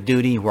active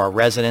duty, who are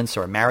residents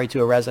or married to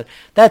a resident,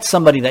 that's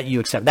somebody that you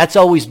accept. That's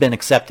always been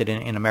accepted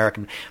in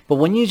American. But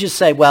when you just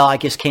say, well, I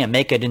just can't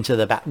make it into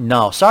the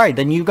no, sorry,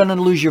 then you're going to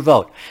lose your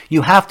vote.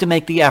 You have to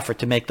make the effort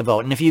to make the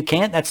vote. And if you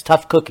can't, that's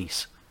tough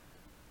cookies.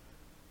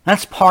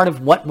 That's part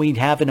of what we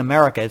have in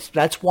America.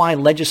 That's why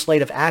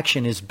legislative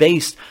action is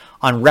based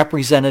on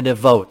representative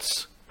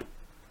votes.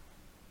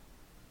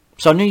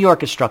 So New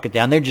York has struck it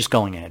down. They're just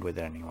going ahead with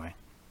it anyway.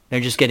 They're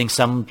just getting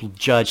some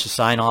judge to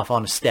sign off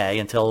on a stay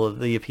until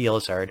the appeal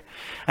is heard.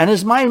 And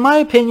in my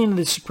opinion,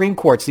 the Supreme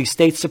Courts, these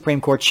state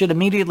Supreme Courts, should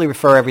immediately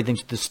refer everything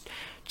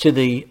to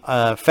the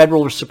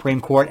federal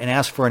Supreme Court and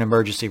ask for an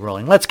emergency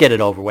ruling. Let's get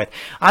it over with.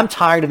 I'm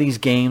tired of these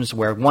games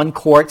where one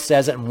court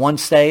says it and one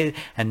stay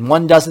and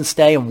one doesn't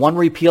stay and one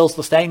repeals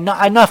the stay.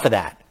 No, enough of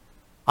that.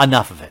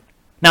 Enough of it.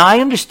 Now, I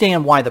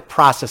understand why the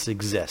process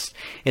exists.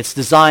 It's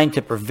designed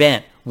to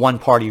prevent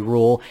one-party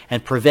rule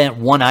and prevent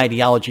one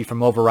ideology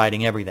from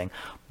overriding everything.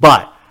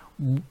 But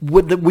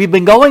we've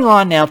been going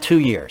on now 2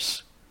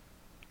 years.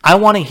 I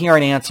want to hear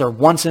an answer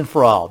once and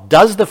for all.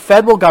 Does the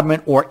federal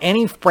government or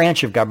any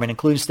branch of government,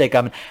 including state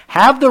government,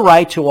 have the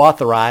right to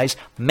authorize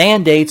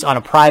mandates on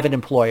a private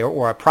employer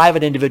or a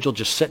private individual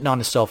just sitting on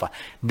the sofa?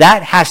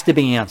 That has to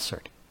be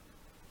answered.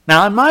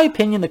 Now, in my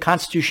opinion, the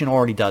Constitution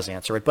already does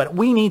answer it, but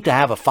we need to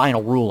have a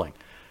final ruling.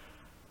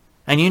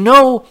 And you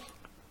know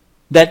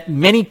that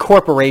many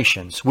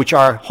corporations, which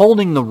are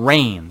holding the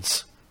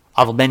reins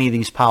of many of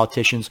these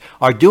politicians,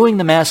 are doing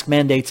the mask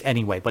mandates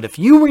anyway. But if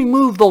you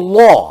remove the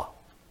law,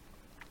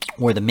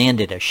 or the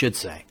mandate, I should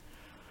say,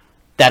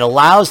 that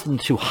allows them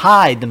to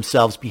hide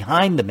themselves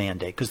behind the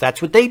mandate, because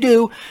that's what they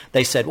do.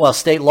 They said, well,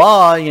 state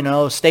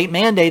law, state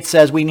mandate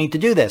says we need to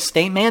do this.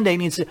 State mandate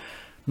needs to...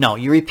 No,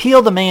 you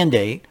repeal the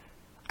mandate,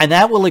 and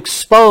that will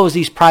expose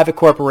these private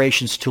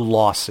corporations to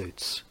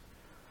lawsuits.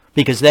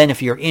 Because then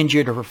if you're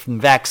injured from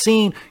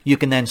vaccine, you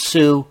can then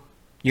sue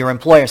your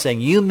employer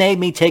saying, you made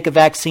me take a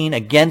vaccine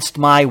against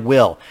my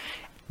will.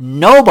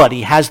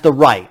 Nobody has the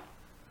right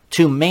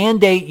to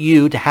mandate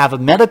you to have a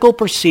medical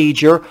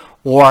procedure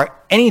or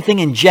anything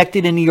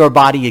injected into your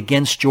body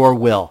against your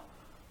will.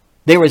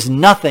 There is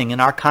nothing in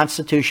our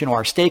Constitution or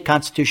our state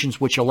constitutions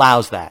which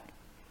allows that.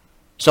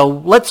 So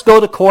let's go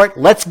to court.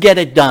 Let's get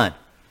it done.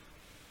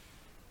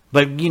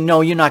 But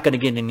you're not going to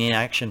get any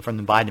action from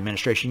the Biden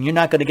administration. You're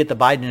not going to get the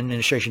Biden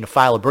administration to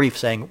file a brief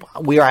saying,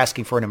 we are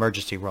asking for an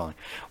emergency ruling.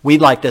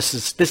 We'd like this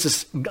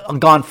is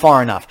gone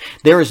far enough.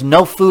 There is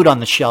no food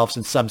on the shelves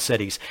in some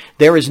cities.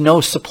 There is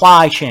no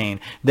supply chain.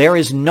 There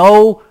is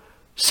no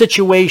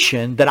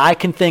situation that I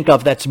can think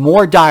of that's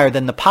more dire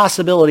than the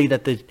possibility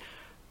that the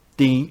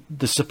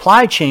the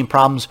supply chain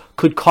problems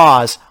could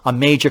cause a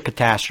major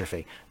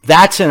catastrophe.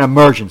 That's an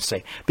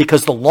emergency,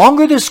 because the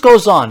longer this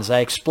goes on, as I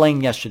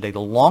explained yesterday, the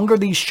longer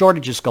these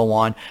shortages go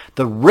on,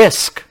 the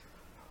risk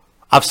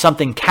of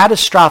something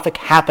catastrophic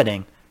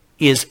happening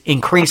is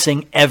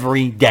increasing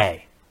every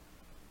day.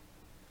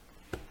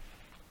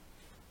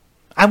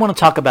 I want to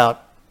talk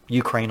about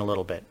Ukraine a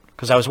little bit,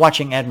 because I was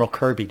watching Admiral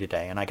Kirby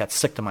today and I got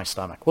sick to my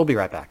stomach. We'll be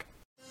right back.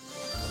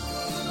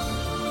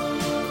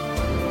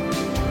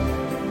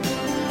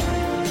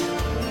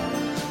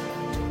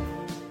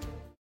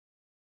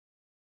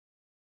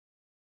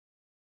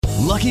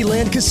 Lucky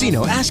Land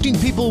Casino, asking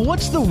people,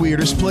 what's the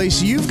weirdest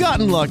place you've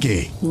gotten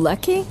lucky?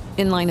 Lucky?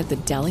 In line at the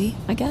deli,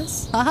 I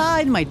guess? Aha,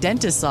 in my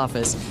dentist's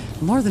office.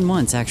 More than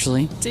once,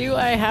 actually. Do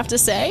I have to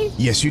say?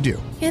 Yes, you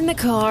do. In the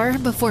car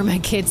before my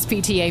kids'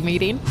 PTA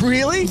meeting.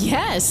 Really?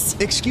 Yes.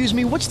 Excuse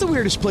me, what's the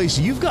weirdest place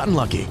you've gotten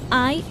lucky?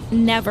 I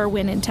never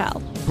win and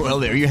tell. Well,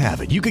 there you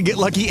have it. You can get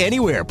lucky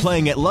anywhere,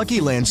 playing at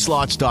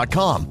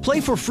LuckyLandSlots.com.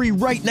 Play for free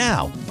right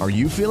now. Are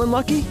you feeling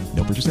lucky?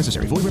 No purchase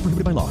necessary. Void where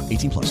prohibited by law.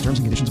 18+. Terms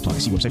and conditions apply.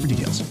 See website for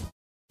details.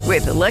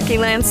 With the Lucky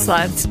Land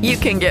Slots, you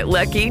can get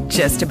lucky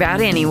just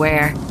about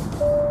anywhere.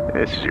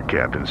 This is your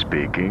captain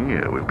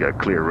speaking. We've got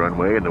clear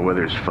runway and the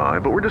weather's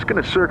fine, but we're just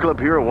going to circle up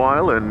here a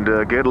while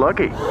and get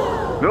lucky.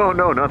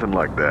 No, nothing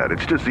like that.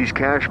 It's just these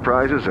cash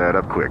prizes add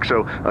up quick.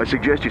 So I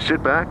suggest you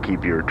sit back,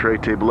 keep your tray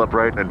table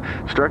upright, and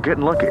start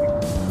getting lucky.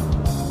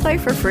 Play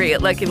for free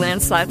at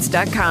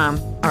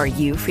LuckyLandSlots.com. Are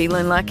you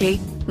feeling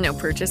lucky? No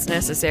purchase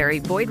necessary.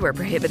 Void where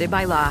prohibited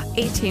by law.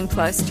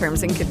 18+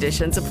 terms and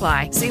conditions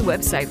apply. See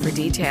website for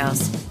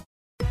details.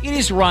 It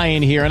is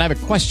Ryan here, and I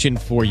have a question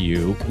for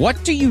you.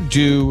 What do you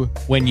do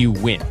when you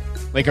win?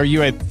 Like, are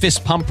you a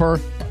fist pumper,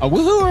 a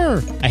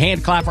woohooer, a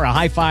hand clapper, a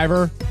high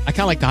fiver? I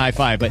kind of like the high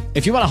five, but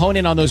if you want to hone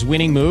in on those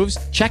winning moves,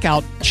 check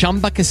out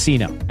Chumba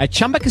Casino. At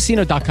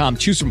ChumbaCasino.com,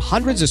 choose from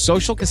hundreds of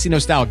social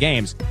casino-style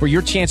games for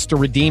your chance to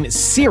redeem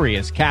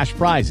serious cash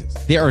prizes.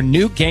 There are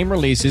new game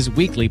releases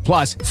weekly,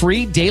 plus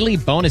free daily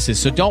bonuses,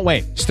 so don't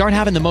wait. Start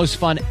having the most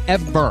fun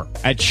ever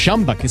at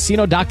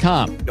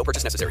ChumbaCasino.com. No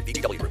purchase necessary.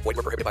 VGW Group. Void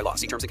where prohibited by law.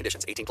 See terms and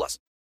conditions. 18+.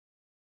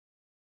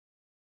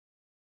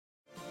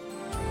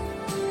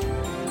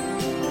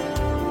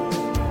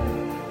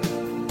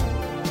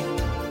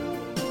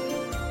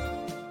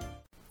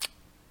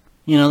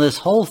 You know, this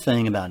whole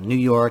thing about New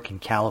York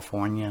and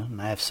California, and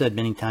I have said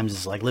many times,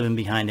 it's like living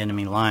behind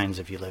enemy lines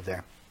if you live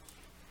there.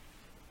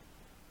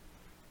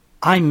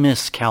 I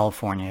miss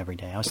California every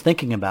day. I was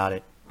thinking about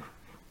it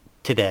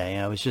today.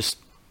 I was just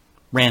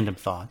random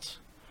thoughts.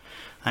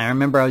 I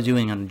remember I was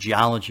doing a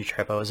geology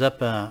trip. I was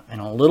up in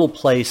a little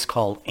place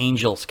called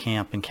Angels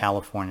Camp in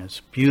California. It's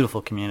a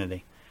beautiful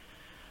community.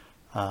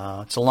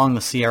 It's along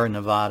the Sierra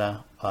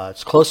Nevada.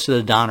 It's close to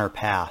the Donner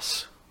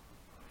Pass.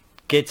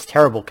 Gets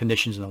terrible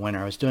conditions in the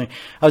winter.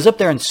 I was up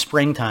there in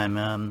springtime.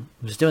 I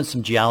was doing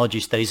some geology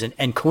studies,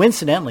 and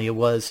coincidentally, it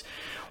was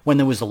when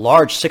there was a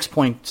large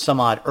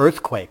 6-point-some-odd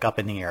earthquake up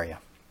in the area.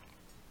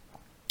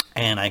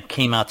 And I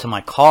came out to my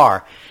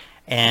car,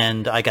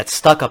 and I got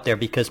stuck up there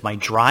because my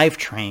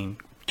drivetrain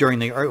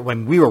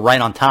when we were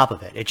right on top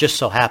of it. It just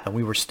so happened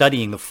we were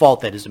studying the fault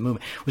that is a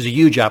movement. It was a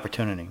huge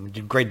opportunity. We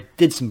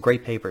did some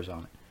great papers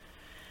on it,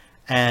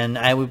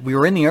 and we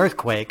were in the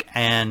earthquake,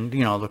 and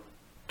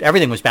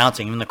everything was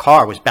bouncing. Even the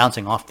car was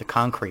bouncing off the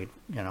concrete,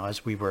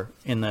 as we were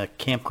in the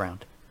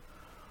campground.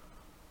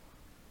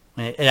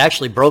 It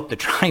actually broke the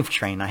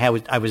drivetrain.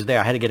 I was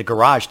there. I had to get a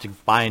garage to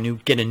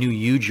get a new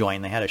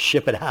U-joint. They had to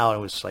ship it out. It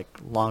was like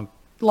long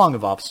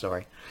evolved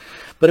story.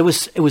 But it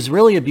was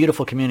really a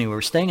beautiful community. We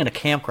were staying in a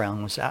campground.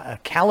 It was a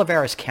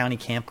Calaveras County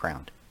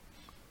campground.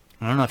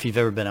 I don't know if you've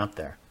ever been up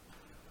there.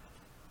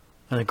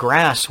 And the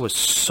grass was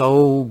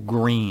so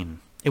green.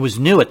 It was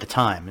new at the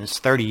time. It's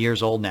 30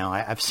 years old now.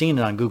 I've seen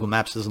it on Google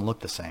Maps. It doesn't look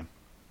the same.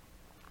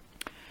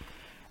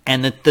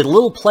 And the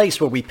little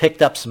place where we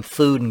picked up some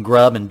food and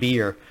grub and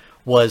beer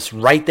was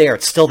right there.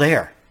 It's still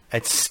there.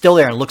 It's still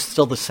there and looks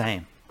still the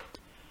same.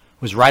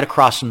 It was right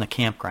across from the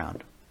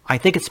campground. I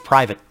think it's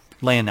private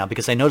land now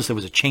because I noticed there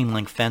was a chain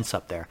link fence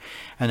up there.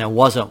 And there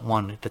wasn't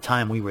one at the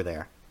time we were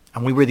there.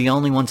 And we were the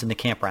only ones in the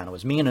campground. It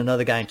was me and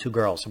another guy and two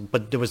girls.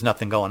 But there was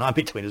nothing going on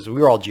between us.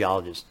 We were all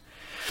geologists.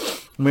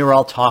 And we were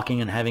all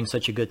talking and having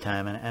such a good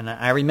time. And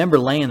I remember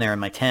laying there in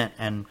my tent,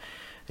 and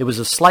there was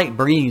a slight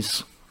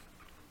breeze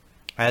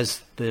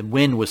as the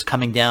wind was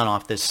coming down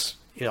off this.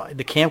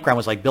 The campground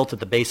was like built at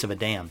the base of a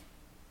dam,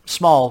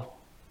 small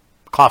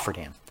coffer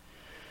dam.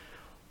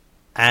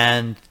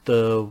 And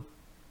the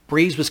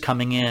breeze was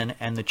coming in,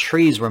 and the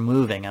trees were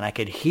moving, and I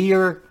could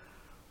hear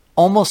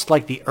almost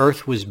like the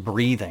earth was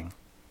breathing.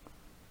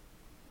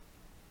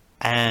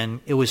 And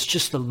it was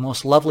just the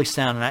most lovely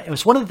sound. And it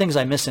was one of the things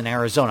I miss in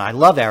Arizona. I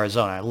love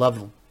Arizona. I love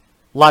a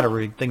lot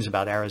of things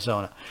about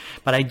Arizona.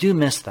 But I do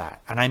miss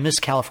that. And I miss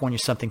California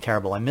something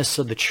terrible. I miss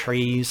the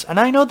trees.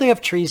 And I know they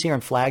have trees here in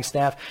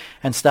Flagstaff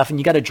and stuff, and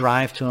you got to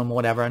drive to them,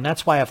 whatever. And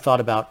that's why I've thought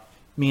about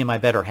me and my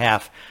better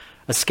half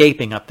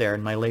escaping up there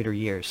in my later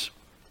years.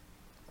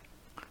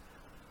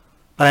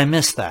 But I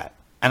miss that.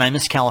 and I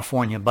miss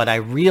California, but I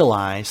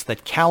realized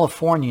that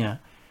California,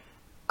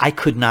 I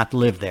could not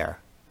live there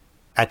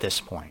at this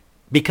point.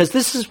 Because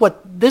this is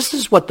what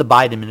the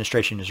Biden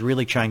administration is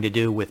really trying to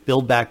do with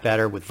Build Back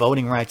Better, with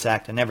Voting Rights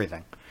Act and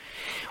everything.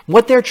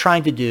 What they're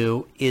trying to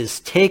do is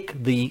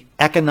take the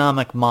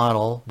economic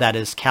model that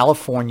is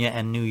California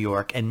and New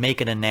York and make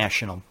it a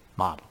national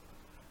model.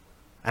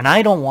 And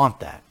I don't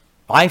want that.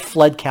 I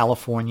fled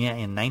California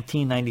in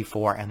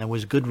 1994, and there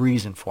was good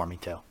reason for me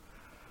to.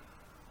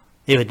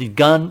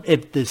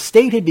 If the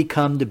state had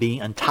become to be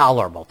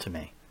intolerable to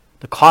me,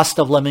 the cost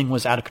of living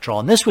was out of control.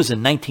 And this was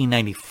in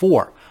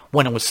 1994,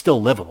 when it was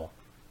still livable.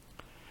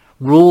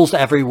 Rules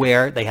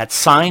everywhere. They had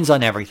signs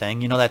on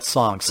everything. You know that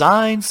song,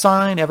 sign,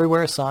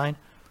 everywhere a sign.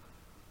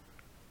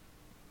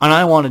 And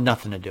I wanted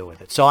nothing to do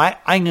with it. So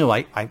I knew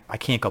I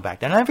can't go back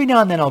there. And every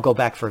now and then I'll go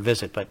back for a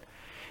visit, but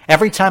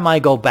every time I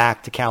go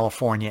back to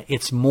California,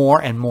 it's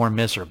more and more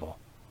miserable.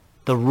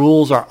 The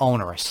rules are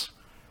onerous.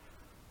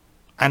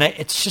 And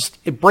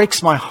it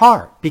breaks my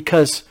heart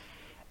because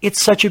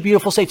it's such a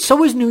beautiful state.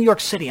 So is New York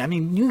City. I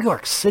mean, New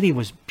York City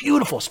was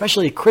beautiful,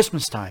 especially at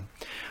Christmas time.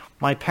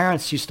 My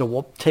parents used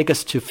to take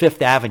us to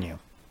Fifth Avenue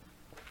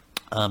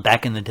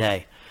back in the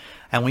day.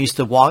 And we used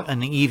to walk in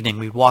the evening.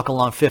 We'd walk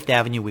along Fifth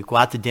Avenue. We'd go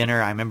out to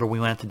dinner. I remember we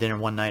went out to dinner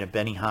one night at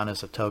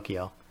Benihana's of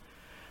Tokyo.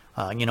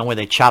 Where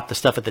they chopped the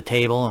stuff at the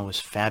table, and it was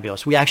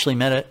fabulous. We actually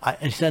met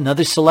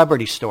another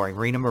celebrity story,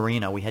 Rita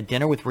Moreno. We had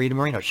dinner with Rita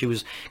Moreno.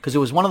 Because it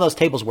was one of those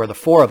tables where the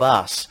four of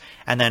us,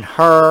 and then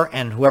her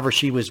and whoever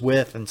she was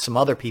with, and some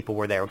other people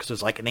were there, because it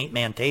was like an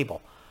 8-man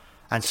table.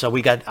 And so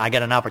I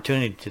got an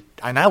opportunity to,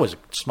 and I was a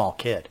small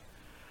kid,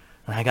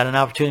 and I got an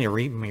opportunity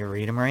to meet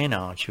Rita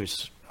Moreno, and she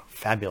was a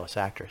fabulous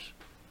actress.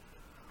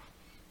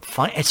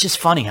 Funny, it's just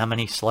funny how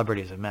many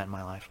celebrities I've met in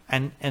my life,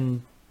 and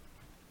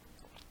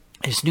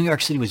New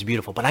York City was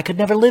beautiful, but I could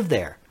never live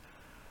there.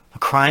 The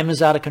crime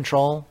is out of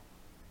control.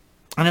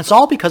 And it's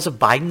all because of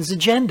Biden's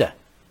agenda.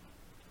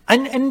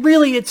 And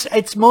really,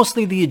 it's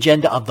mostly the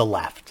agenda of the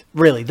left,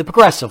 really, the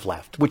progressive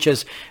left, which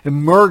has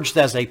emerged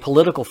as a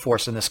political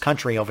force in this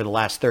country over the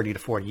last 30 to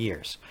 40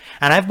 years.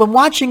 And I've been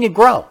watching it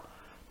grow.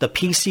 The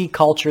PC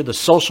culture, the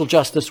social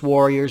justice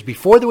warriors.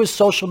 Before there was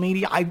social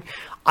media,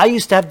 I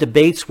used to have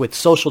debates with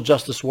social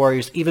justice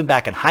warriors even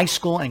back in high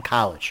school and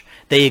college.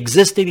 They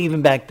existed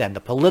even back then, the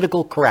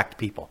political correct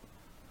people.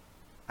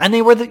 And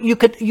they were you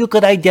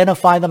could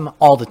identify them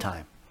all the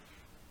time.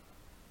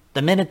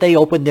 The minute they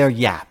opened their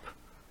yap,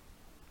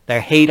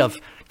 their hate of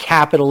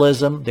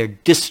capitalism, their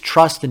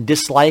distrust and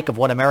dislike of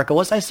what America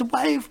was, I said,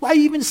 why are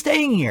you even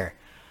staying here?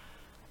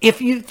 If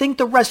you think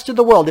the rest of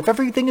the world, if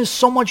everything is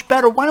so much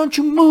better, why don't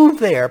you move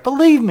there?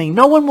 Believe me,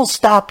 no one will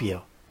stop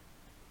you.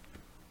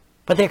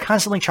 But they're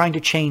constantly trying to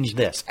change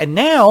this. And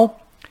now,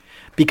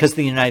 because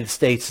the United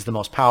States is the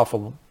most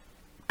powerful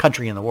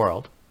country in the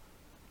world,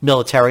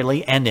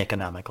 militarily and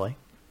economically,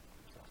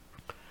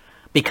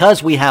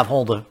 because we have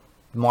all the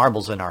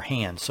marbles in our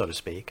hands, so to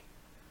speak,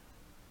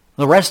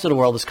 the rest of the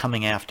world is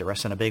coming after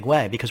us in a big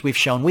way because we've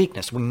shown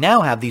weakness. We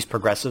now have these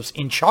progressives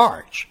in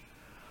charge.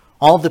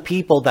 All the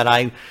people that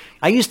I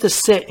used to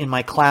sit in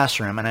my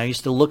classroom and I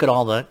used to look at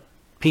all the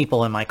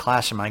people in my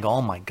classroom. I go,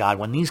 oh my God,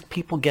 when these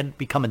people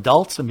become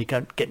adults and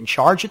get in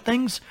charge of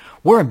things,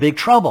 we're in big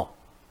trouble.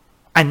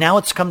 And now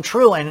it's come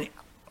true. And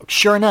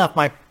sure enough,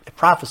 my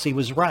prophecy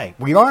was right.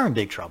 We are in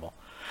big trouble.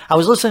 I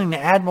was listening to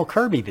Admiral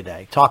Kirby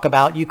today talk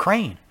about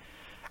Ukraine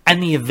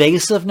and the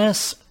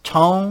evasiveness,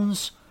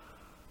 tones,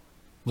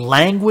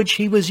 language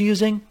he was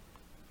using.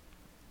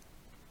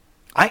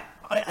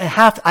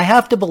 I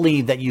have to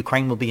believe that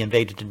Ukraine will be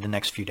invaded in the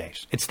next few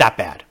days. It's that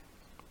bad.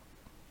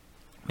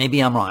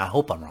 Maybe I'm wrong. I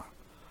hope I'm wrong.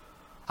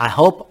 I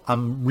hope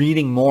I'm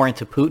reading more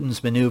into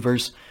Putin's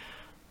maneuvers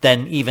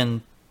than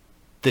even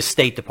the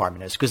State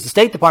Department is. Because the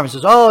State Department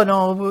says, oh,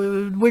 no,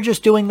 we're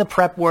just doing the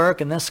prep work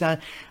and this guy.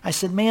 I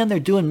said, man, they're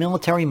doing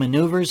military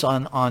maneuvers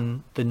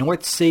on the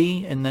North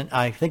Sea. And then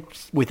I think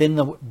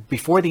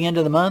before the end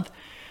of the month,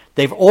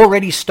 they've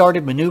already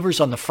started maneuvers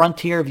on the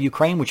frontier of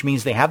Ukraine, which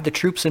means they have the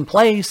troops in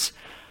place.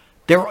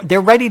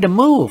 They're ready to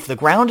move. The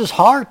ground is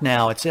hard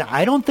now.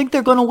 I don't think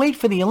they're going to wait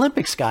for the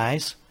Olympics,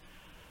 guys.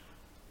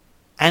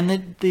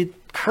 And the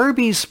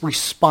Kirby's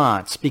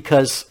response,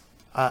 because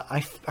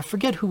I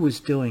forget who was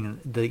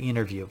doing the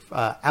interview,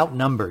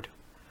 Outnumbered.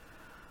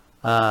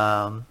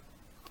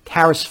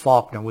 Harris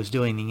Faulkner was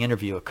doing the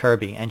interview of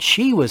Kirby, and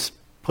she was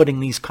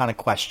putting these kind of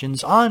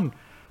questions on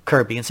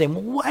Kirby and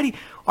saying, well,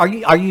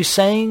 are you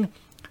saying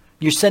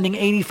you're sending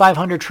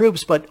 8,500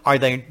 troops, but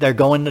they're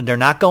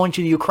not going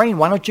to the Ukraine?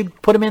 Why don't you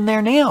put them in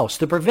there now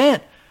to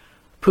prevent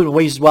Putin? Well,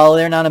 he says, well,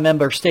 they're not a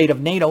member state of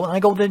NATO. And I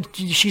go,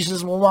 she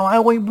says, well,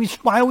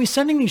 why are we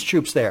sending these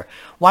troops there?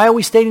 Why are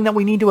we stating that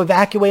we need to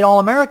evacuate all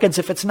Americans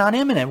if it's not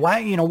imminent? Why?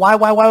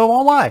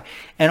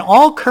 And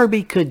all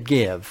Kirby could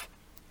give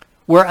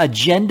were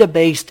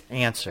agenda-based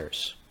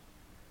answers.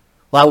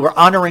 Well, we're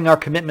honoring our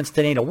commitments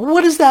to NATO.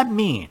 What does that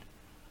mean?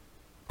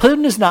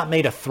 Putin has not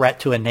made a threat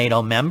to a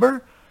NATO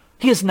member.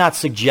 He has not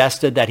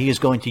suggested that he is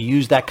going to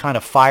use that kind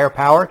of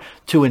firepower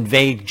to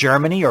invade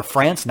Germany or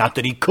France. Not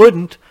that he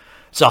couldn't.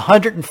 It's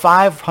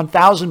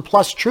 105,000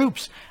 plus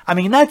troops. I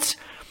mean,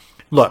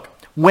 look,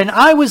 when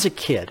I was a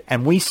kid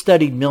and we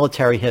studied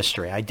military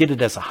history, I did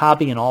it as a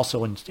hobby and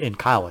also in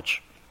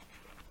college.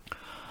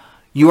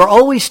 You were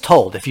always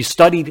told, if you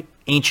studied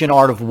Ancient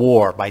Art of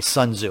War by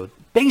Sun Tzu,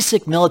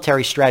 basic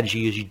military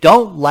strategy is you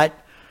don't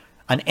let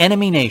an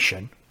enemy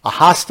nation, a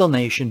hostile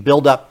nation,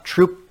 build up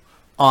troop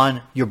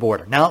on your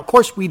border. Now, of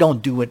course, we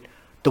don't do it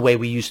the way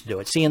we used to do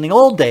it. See, in the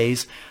old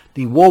days,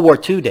 the World War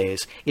II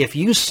days, if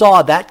you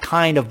saw that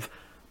kind of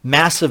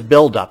massive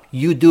buildup,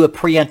 you do a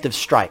preemptive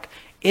strike.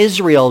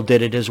 Israel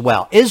did it as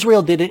well.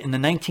 Israel did it in the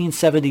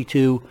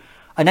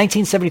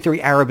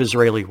 1973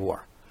 Arab-Israeli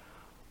War.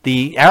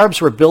 The Arabs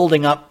were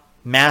building up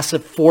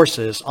massive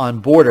forces on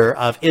border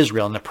of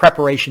Israel in the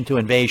preparation to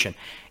invasion.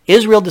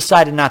 Israel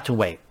decided not to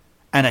wait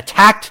and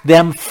attacked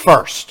them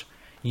first,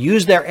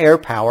 used their air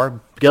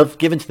power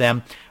given to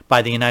them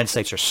by the United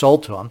States or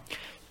sold to them,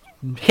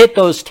 hit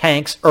those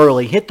tanks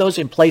early, hit those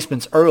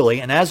emplacements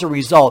early, and as a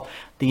result,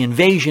 the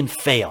invasion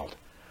failed.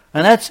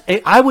 And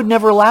I would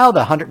never allow the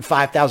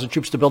 105,000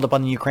 troops to build up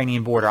on the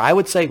Ukrainian border. I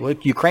would say,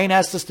 look, Ukraine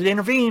asked us to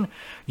intervene.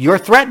 You're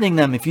threatening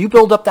them. If you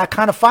build up that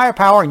kind of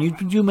firepower and you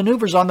do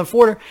maneuvers on the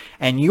border,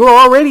 and you're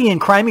already in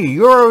Crimea,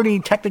 you're already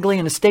technically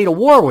in a state of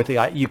war with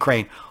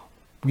Ukraine,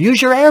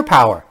 use your air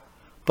power.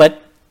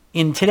 But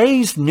in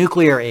today's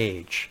nuclear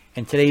age,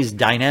 in today's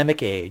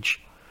dynamic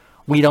age,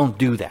 we don't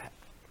do that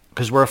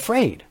because we're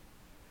afraid.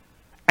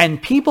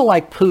 And people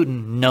like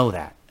Putin know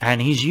that. And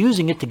he's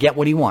using it to get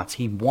what he wants.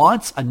 He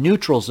wants a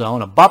neutral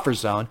zone, a buffer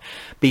zone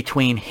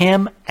between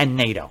him and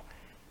NATO.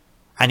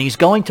 And he's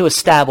going to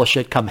establish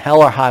it come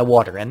hell or high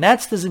water. And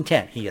that's his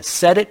intent. He has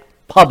said it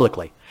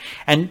publicly.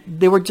 And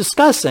they were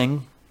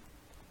discussing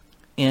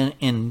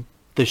in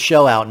the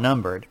show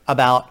Outnumbered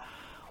about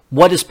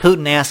what is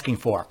Putin asking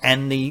for.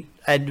 And the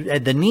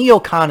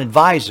neocon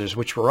advisors,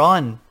 which were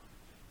on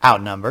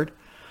Outnumbered,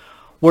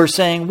 were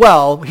saying,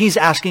 well, he's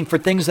asking for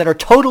things that are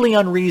totally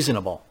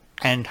unreasonable.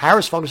 And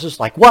Harris focuses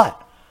like,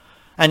 what?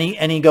 And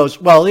he goes,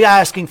 well, they're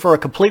asking for a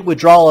complete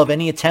withdrawal of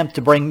any attempt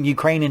to bring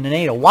Ukraine into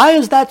NATO. Why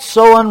is that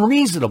so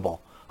unreasonable?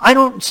 I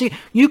don't see.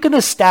 You can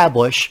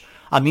establish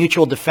a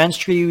mutual defense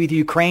treaty with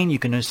Ukraine. You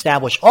can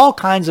establish all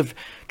kinds of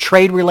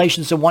trade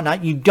relations and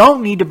whatnot. You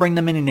don't need to bring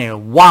them into NATO.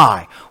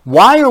 Why?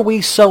 Why are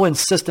we so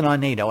insistent on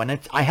NATO? And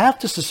I have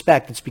to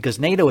suspect it's because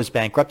NATO is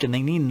bankrupt and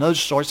they need another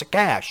source of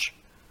cash.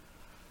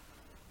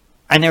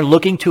 And they're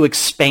looking to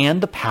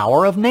expand the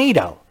power of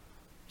NATO.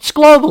 It's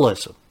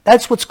globalism.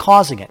 That's what's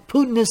causing it.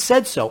 Putin has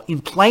said so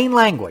in plain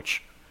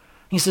language.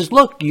 He says,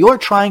 look, you're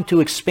trying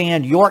to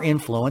expand your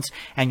influence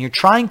and you're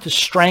trying to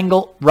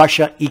strangle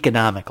Russia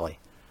economically.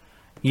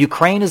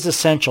 Ukraine is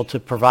essential to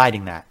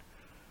providing that.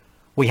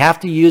 We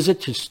have to use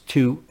it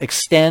to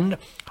extend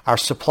our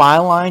supply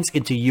lines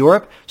into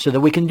Europe so that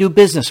we can do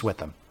business with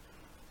them.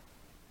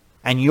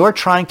 And you're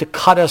trying to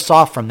cut us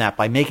off from that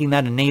by making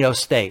that a NATO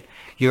state.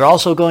 You're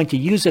also going to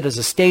use it as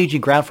a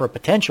staging ground for a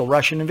potential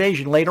Russian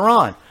invasion later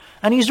on.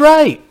 And he's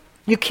right.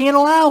 You can't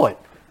allow it.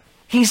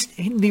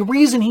 The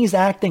reason he's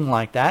acting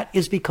like that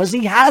is because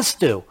he has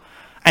to.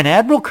 And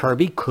Admiral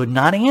Kirby could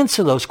not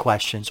answer those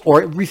questions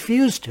or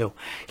refused to.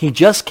 He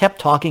just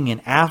kept talking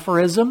in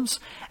aphorisms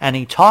and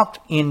he talked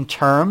in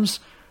terms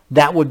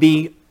that would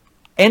be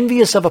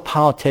envious of a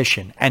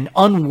politician and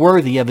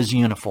unworthy of his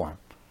uniform.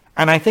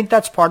 And I think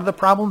that's part of the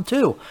problem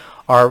too.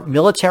 Our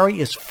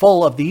military is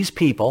full of these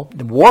people,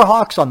 the war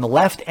hawks on the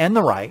left and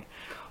the right,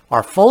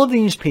 are full of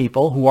these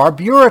people who are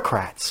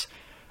bureaucrats.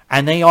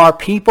 And they are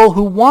people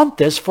who want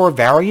this for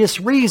various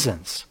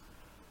reasons.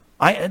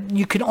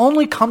 You can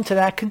only come to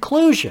that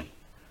conclusion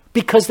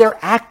because they're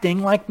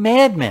acting like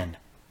madmen.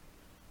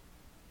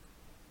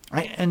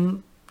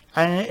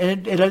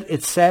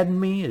 It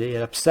saddened me.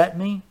 It upset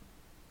me.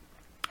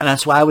 And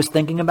that's why I was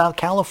thinking about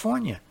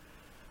California.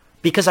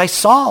 Because I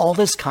saw all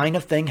this kind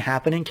of thing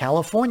happen in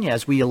California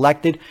as we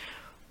elected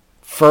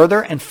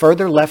further and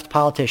further left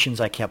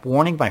politicians. I kept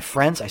warning my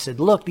friends. I said,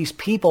 look, these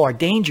people are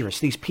dangerous.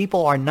 These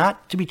people are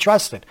not to be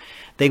trusted.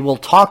 They will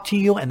talk to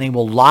you and they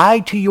will lie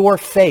to your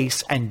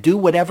face and do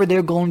whatever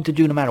they're going to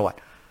do no matter what.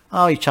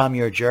 Oh, you tell me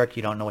you're a jerk.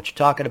 You don't know what you're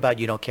talking about.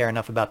 You don't care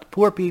enough about the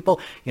poor people.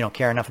 You don't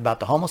care enough about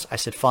the homeless. I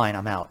said, fine,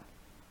 I'm out.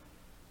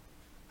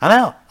 I'm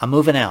out. I'm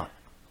moving out.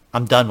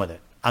 I'm done with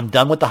it. I'm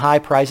done with the high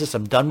prices.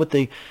 I'm done with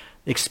the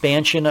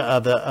expansion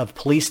of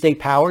police state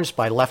powers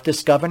by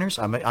leftist governors.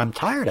 I'm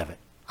tired of it.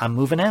 I'm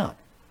moving out.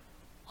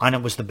 And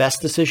it was the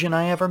best decision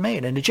I ever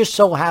made. And it just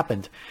so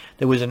happened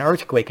there was an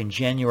earthquake in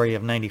January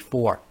of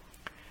 94,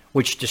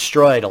 which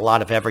destroyed a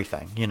lot of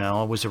everything. You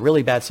know, it was a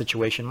really bad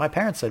situation. My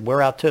parents said,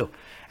 we're out too.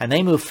 And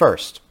they moved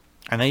first.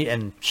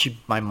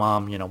 My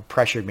mom,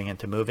 pressured me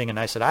into moving. And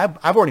I said,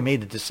 I've already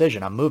made the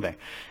decision. I'm moving.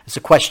 It's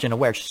a question of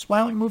where. She says, why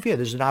don't you move here?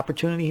 There's an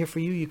opportunity here for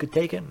you. You could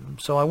take it.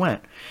 And so I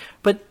went.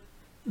 But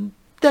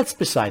that's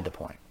beside the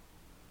point.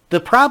 The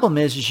problem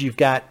is you've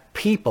got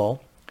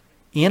people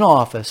in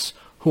office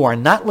who are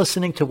not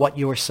listening to what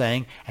you are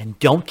saying and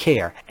don't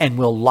care and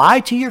will lie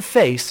to your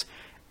face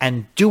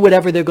and do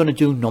whatever they're going to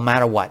do no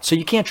matter what. So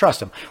you can't trust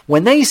them.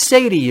 When they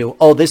say to you,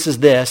 oh, this is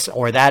this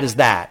or that is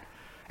that,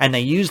 and they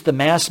use the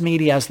mass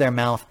media as their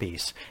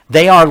mouthpiece,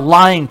 they are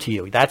lying to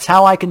you. That's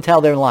how I can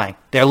tell they're lying.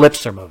 Their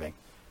lips are moving.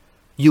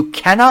 You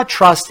cannot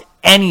trust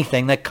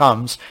anything that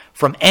comes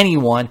from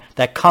anyone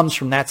that comes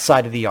from that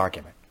side of the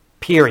argument.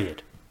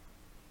 Period.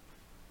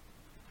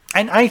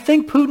 And I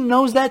think Putin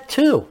knows that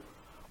too,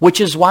 which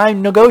is why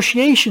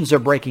negotiations are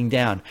breaking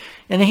down.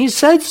 And he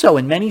said so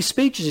in many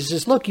speeches. He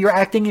says, look, you're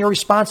acting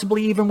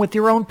irresponsibly even with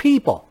your own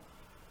people.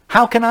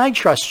 How can I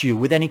trust you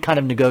with any kind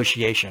of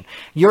negotiation?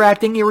 You're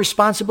acting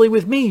irresponsibly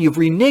with me. You've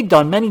reneged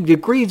on many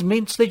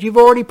agreements that you've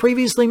already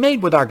previously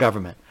made with our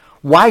government.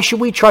 Why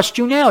should we trust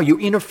you now? You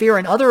interfere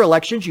in other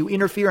elections. You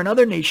interfere in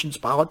other nations'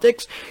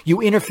 politics.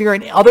 You interfere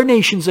in other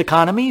nations'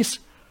 economies.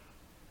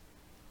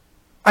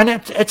 And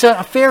it's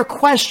a fair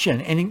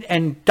question.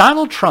 And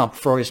Donald Trump,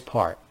 for his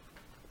part,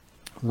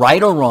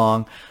 right or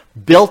wrong,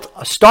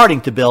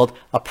 starting to build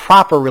a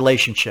proper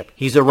relationship.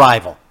 He's a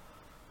rival.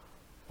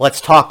 Let's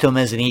talk to him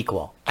as an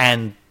equal.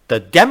 And the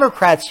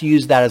Democrats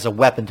used that as a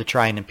weapon to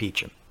try and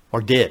impeach him,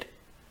 or did.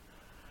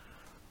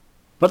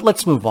 But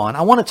let's move on.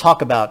 I want to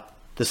talk about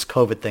this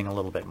COVID thing a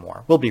little bit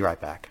more. We'll be right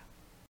back.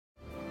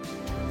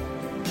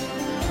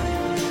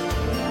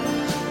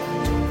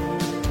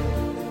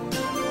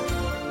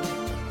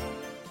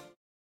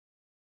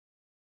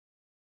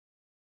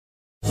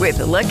 With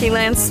the Lucky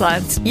Land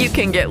Slots, you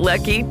can get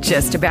lucky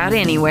just about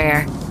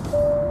anywhere.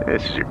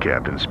 This is your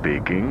captain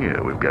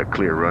speaking. We've got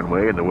clear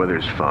runway and the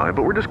weather's fine,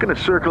 but we're just going to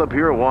circle up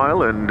here a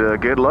while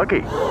and get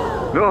lucky.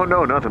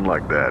 No, nothing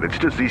like that. It's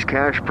just these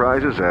cash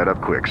prizes add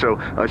up quick. So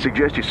I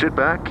suggest you sit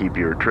back, keep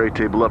your tray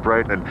table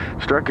upright, and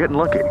start getting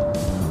lucky.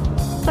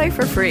 Play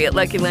for free at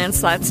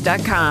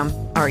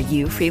LuckyLandSlots.com. Are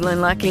you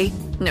feeling lucky?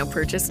 No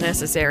purchase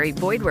necessary.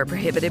 Void where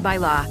prohibited by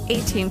law.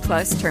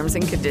 18+ terms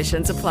and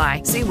conditions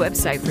apply. See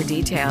website for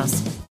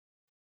details.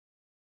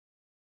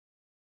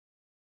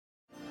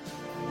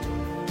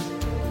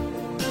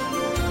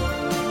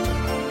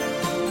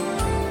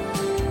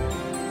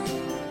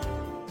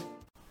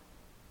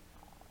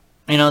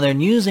 You know, they're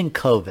using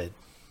COVID.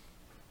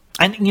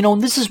 And, you know,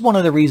 this is one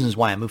of the reasons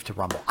why I moved to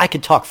Rumble. I can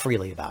talk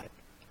freely about it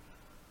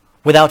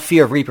without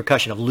fear of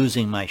repercussion of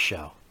losing my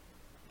show.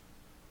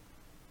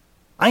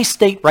 I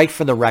state right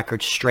for the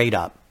record, straight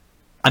up,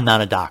 I'm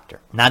not a doctor,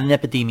 not an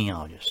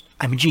epidemiologist.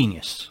 I'm a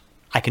genius.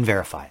 I can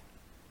verify it.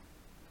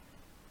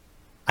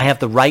 I have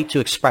the right to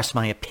express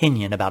my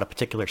opinion about a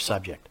particular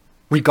subject,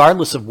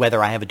 regardless of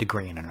whether I have a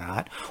degree in it or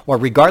not, or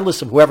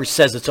regardless of whoever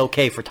says it's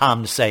okay for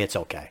Tom to say it's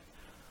okay.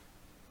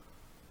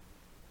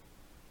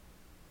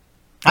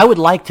 I would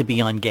like to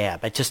be on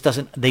Gab. It just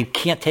doesn't, they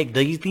can't take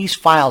these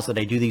files that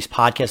I do, these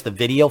podcasts, the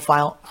video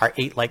file are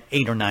 8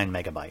 or 9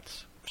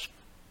 megabytes.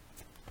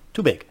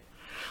 Too big.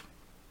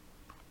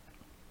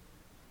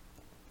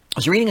 I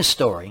was reading a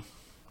story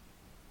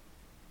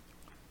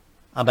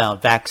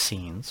about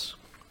vaccines,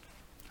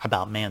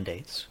 about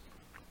mandates,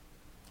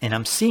 and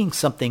I'm seeing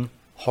something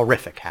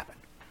horrific happen.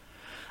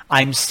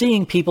 I'm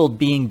seeing people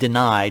being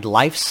denied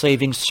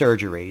life-saving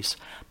surgeries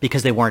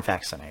because they weren't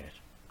vaccinated.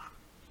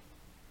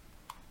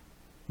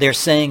 They're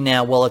saying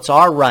now, well, it's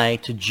our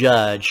right to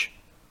judge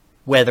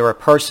whether a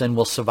person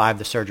will survive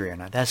the surgery or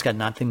not. That's got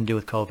nothing to do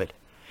with COVID.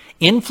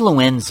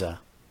 Influenza,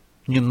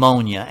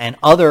 pneumonia, and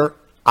other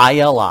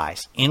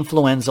ILIs,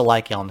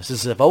 influenza-like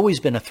illnesses, have always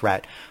been a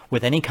threat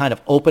with any kind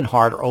of open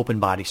heart or open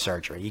body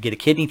surgery. You get a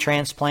kidney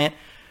transplant,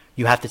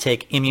 you have to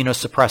take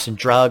immunosuppressant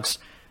drugs.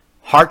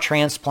 Heart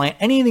transplant,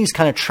 any of these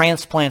kind of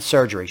transplant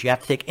surgeries, you have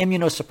to take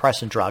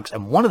immunosuppressant drugs.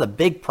 And one of the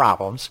big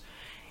problems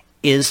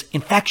is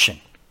infection,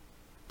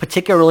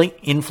 particularly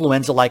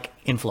influenza-like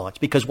influence.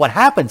 Because what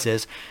happens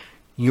is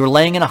you're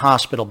laying in a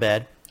hospital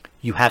bed,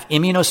 you have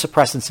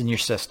immunosuppressants in your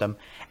system,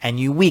 and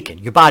you weaken.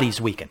 Your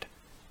body's weakened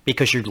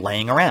because you're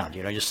laying around,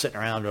 just sitting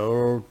around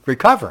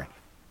recovering.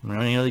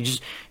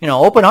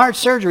 Open heart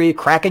surgery,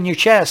 crack in your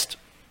chest,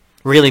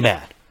 really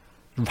bad,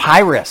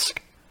 high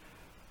risk.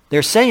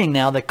 They're saying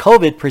now that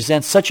COVID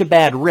presents such a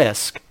bad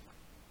risk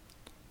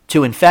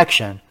to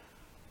infection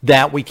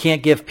that we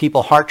can't give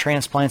people heart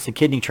transplants and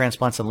kidney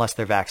transplants unless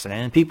they're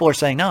vaccinated. And people are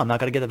saying, no, I'm not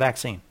going to get the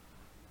vaccine.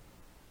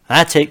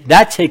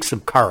 That takes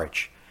some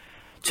courage.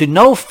 To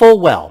know full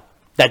well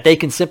that they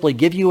can simply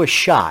give you a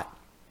shot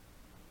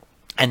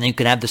and then you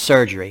can have the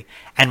surgery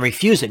and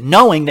refuse it,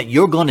 knowing that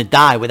you're going to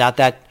die without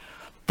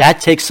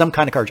that takes some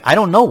kind of courage. I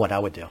don't know what I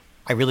would do.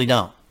 I really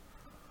don't.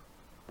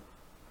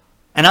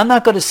 And I'm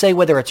not going to say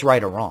whether it's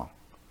right or wrong.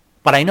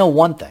 But I know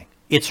one thing.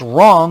 It's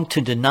wrong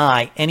to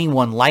deny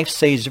anyone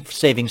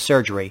life-saving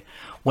surgery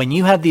when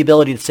you have the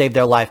ability to save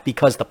their life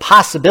because the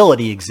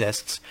possibility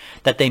exists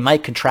that they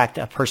might contract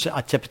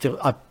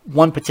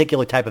one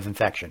particular type of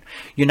infection.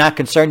 You're not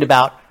concerned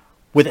about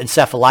with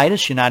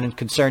encephalitis. You're not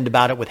concerned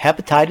about it with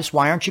hepatitis.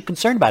 Why aren't you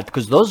concerned about it?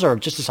 Because those are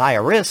just as high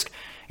a risk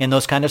in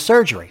those kind of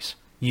surgeries.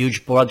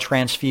 Huge blood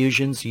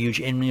transfusions, huge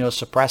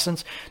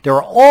immunosuppressants. There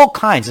are all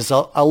kinds. It's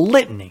a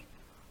litany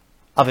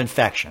of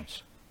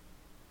infections.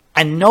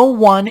 And no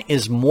one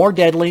is more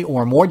deadly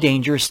or more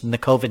dangerous than the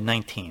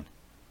COVID-19.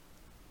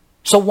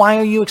 So why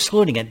are you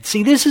excluding it?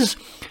 See,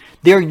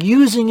 they're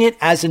using it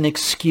as an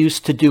excuse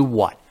to do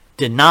what?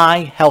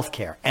 deny health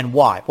care. And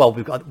why? Well,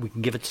 we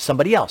can give it to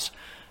somebody else.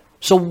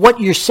 So what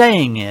you're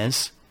saying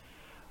is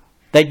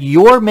that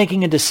you're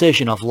making a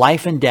decision of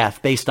life and death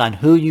based on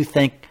who you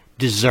think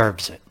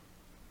deserves it.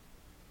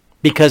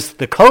 Because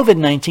the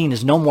COVID-19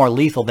 is no more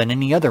lethal than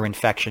any other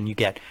infection you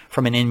get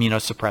from an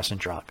immunosuppressant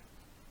drug.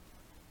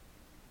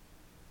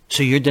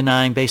 So you're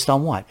denying based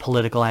on what?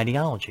 Political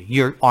ideology.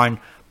 You're on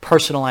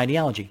personal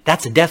ideology.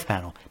 That's a death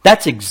panel.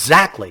 That's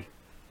exactly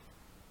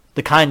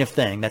the kind of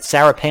thing that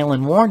Sarah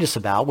Palin warned us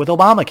about with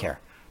Obamacare.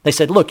 They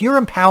said, look, you're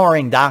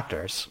empowering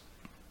doctors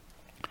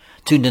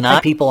to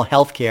deny people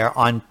health care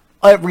on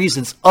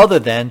reasons other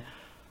than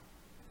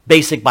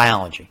basic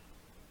biology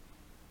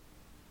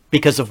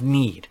because of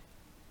need.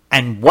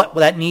 And what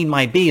that need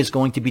might be is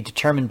going to be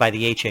determined by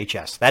the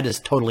HHS. That is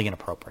totally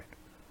inappropriate.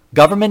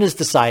 Government is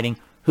deciding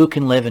who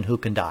can live and who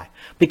can die.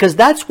 Because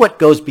that's what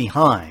goes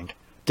behind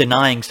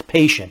denying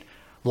patient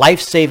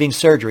life-saving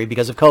surgery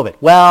because of COVID.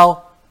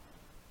 Well,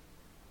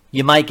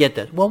 you might get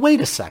that. Well,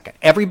 wait a second.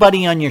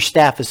 Everybody on your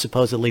staff is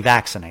supposedly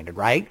vaccinated,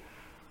 right?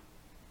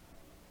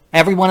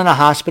 Everyone in a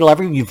hospital,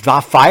 you've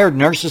fired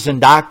nurses and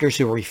doctors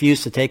who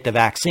refuse to take the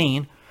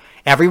vaccine.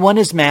 Everyone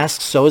is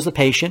masked, so is the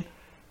patient.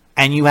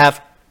 And you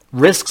have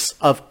risks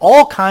of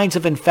all kinds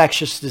of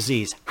infectious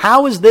disease.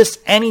 How is this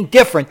any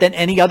different than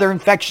any other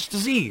infectious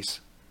disease?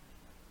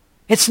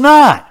 It's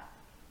not.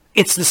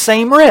 It's the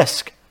same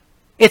risk.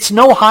 It's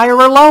no higher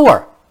or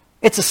lower.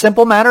 It's a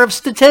simple matter of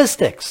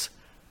statistics.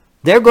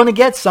 They're going to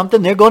get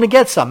something. They're going to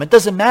get something. It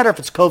doesn't matter if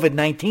it's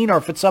COVID-19 or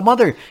if it's some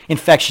other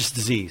infectious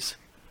disease.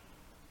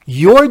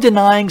 You're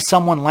denying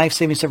someone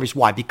life-saving service.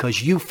 Why?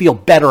 Because you feel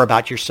better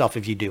about yourself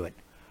if you do it.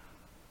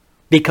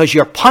 Because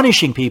you're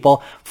punishing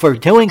people for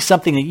doing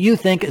something that you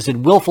think is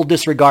in willful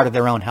disregard of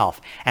their own health.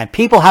 And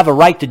people have a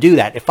right to do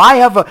that. If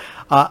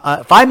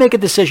I make a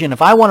decision,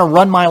 if I want to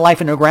run my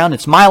life into the ground,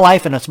 it's my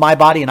life and it's my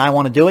body and I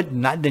want to do it,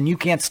 then you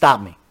can't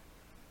stop me.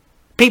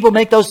 People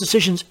make those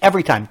decisions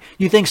every time.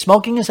 You think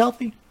smoking is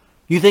healthy?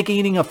 You think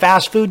eating a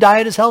fast food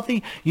diet is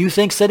healthy? You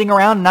think sitting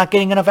around and not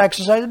getting enough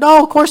exercise?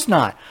 No, of course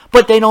not.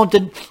 But they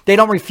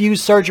don't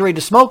refuse surgery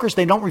to smokers.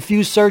 They don't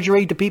refuse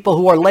surgery to people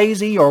who are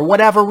lazy or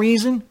whatever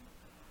reason.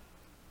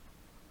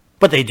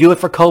 But they do it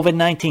for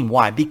COVID-19.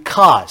 Why?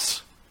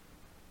 Because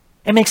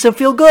it makes them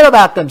feel good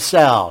about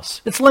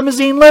themselves. It's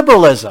limousine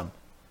liberalism.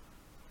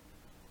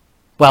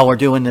 Well, we're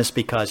doing this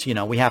because,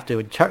 we have to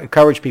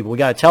encourage people. We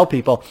got to tell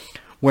people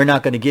we're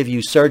not going to give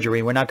you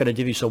surgery. We're not going to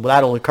give you, so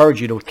that'll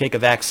encourage you to take a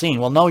vaccine.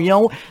 Well,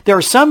 no, there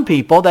are some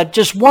people that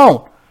just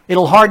won't.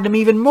 It'll harden them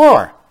even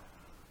more.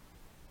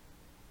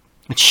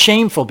 It's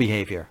shameful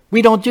behavior.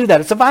 We don't do that.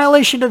 It's a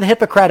violation of the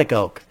Hippocratic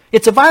Oath.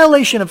 It's a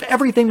violation of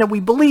everything that we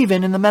believe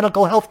in the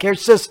medical healthcare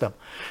system.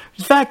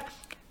 In fact,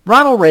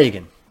 Ronald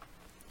Reagan,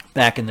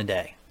 back in the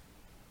day,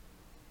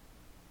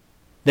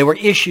 there were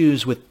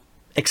issues with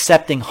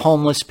accepting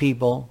homeless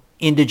people,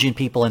 indigent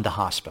people into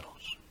hospitals.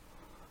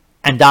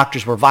 And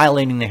doctors were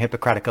violating their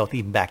Hippocratic Oath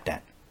even back then.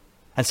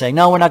 And saying,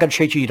 no, we're not going to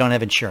treat you, you don't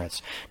have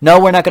insurance. No,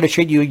 we're not going to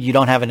treat you, you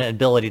don't have an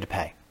ability to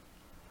pay.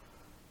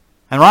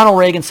 And Ronald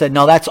Reagan said,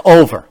 no, that's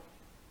over.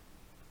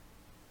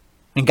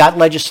 And got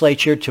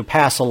legislature to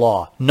pass a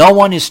law. No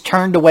one is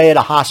turned away at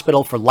a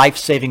hospital for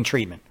life-saving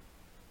treatment,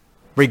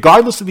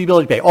 regardless of the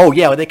ability to pay. Oh,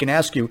 yeah, they can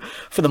ask you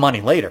for the money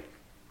later.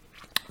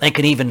 They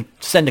can even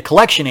send a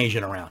collection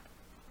agent around.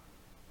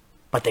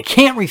 But they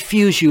can't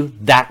refuse you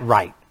that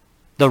right,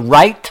 the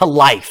right to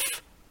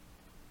life.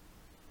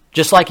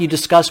 Just like you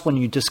discuss when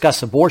you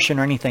discuss abortion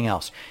or anything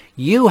else.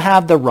 You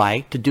have the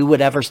right to do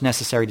whatever's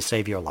necessary to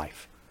save your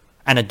life.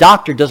 And a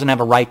doctor doesn't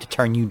have a right to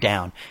turn you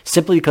down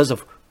simply because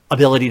of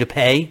ability to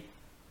pay,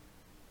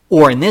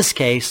 or in this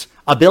case,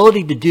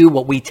 ability to do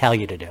what we tell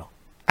you to do.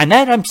 And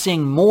that I'm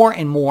seeing more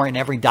and more in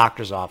every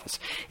doctor's office.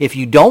 If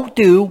you don't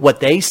do what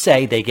they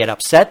say, they get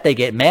upset, they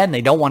get mad, and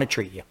they don't want to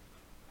treat you.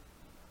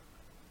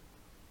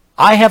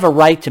 I have a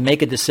right to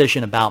make a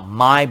decision about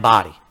my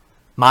body,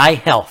 my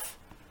health,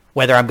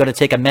 whether I'm going to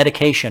take a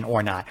medication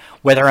or not,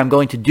 whether I'm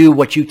going to do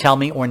what you tell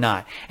me or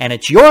not. And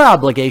it's your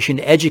obligation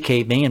to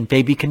educate me and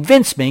maybe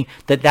convince me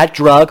that that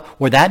drug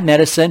or that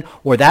medicine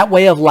or that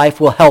way of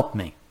life will help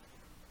me.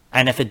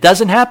 And if it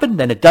doesn't happen,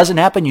 then it doesn't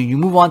happen. You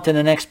move on to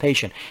the next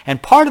patient.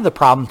 And part of the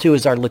problem, too,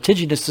 is our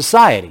litigious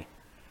society.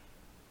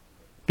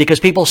 Because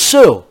people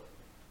sue.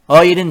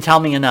 Oh, you didn't tell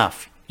me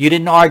enough. You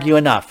didn't argue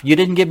enough. You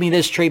didn't give me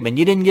this treatment.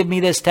 You didn't give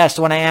me this test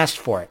when I asked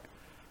for it.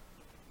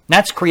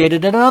 That's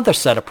created another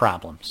set of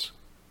problems.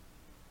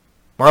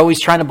 We're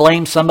always trying to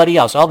blame somebody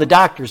else. Oh, the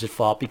doctor's at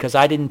fault because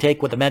I didn't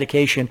take with the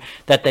medication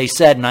that they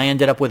said and I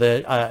ended up with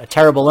a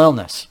terrible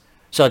illness.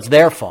 So it's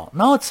their fault.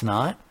 No, it's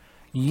not.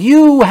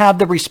 You have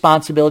the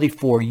responsibility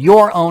for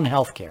your own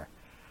health care.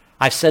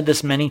 I've said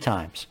this many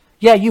times.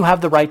 Yeah, you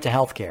have the right to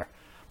health care,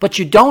 but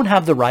you don't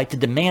have the right to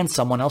demand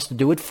someone else to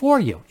do it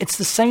for you. It's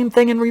the same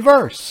thing in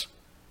reverse.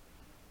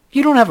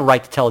 You don't have a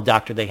right to tell a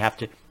doctor they have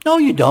to. No,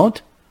 you don't.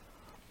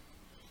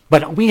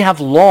 But we have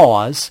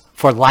laws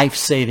for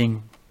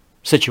life-saving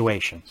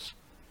situations,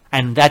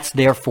 and that's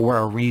there for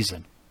a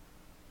reason.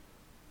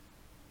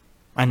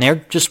 And they're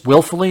just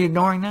willfully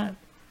ignoring that.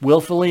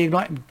 willfully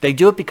ignore. They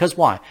do it because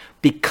why?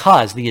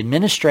 Because the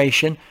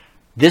administration,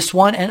 this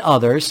one and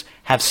others,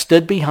 have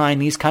stood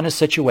behind these kind of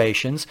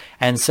situations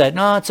and said,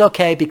 no, it's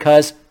okay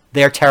because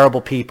they're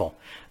terrible people.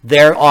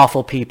 They're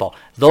awful people.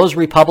 Those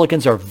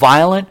Republicans are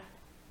violent,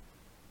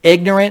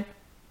 ignorant,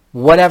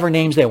 whatever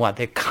names they want.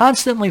 They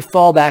constantly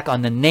fall back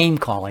on the name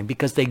calling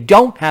because they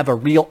don't have a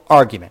real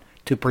argument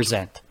to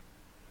present.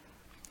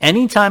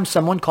 Anytime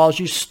someone calls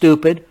you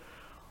stupid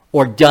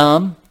or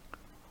dumb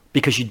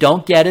because you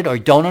don't get it or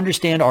don't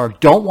understand or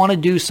don't want to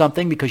do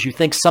something because you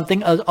think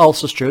something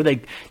else is true,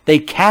 they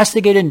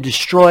castigated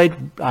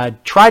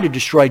and tried to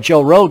destroy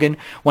Joe Rogan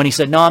when he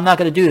said, no, I'm not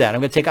going to do that.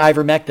 I'm going to take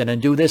ivermectin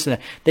and do this. And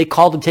they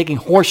called him taking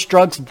horse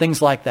drugs and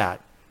things like that.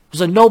 It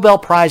was a Nobel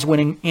Prize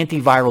winning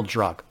antiviral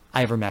drug,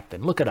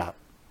 ivermectin. Look it up.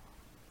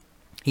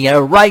 He had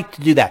a right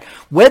to do that.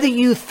 Whether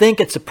you think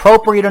it's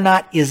appropriate or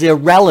not is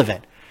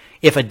irrelevant.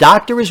 If a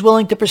doctor is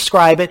willing to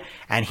prescribe it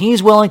and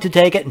he's willing to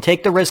take it and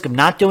take the risk of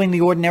not doing the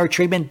ordinary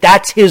treatment,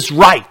 that's his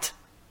right.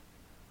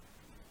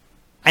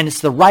 And it's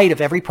the right of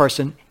every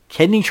person,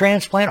 kidney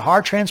transplant,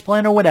 heart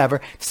transplant, or whatever,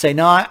 to say,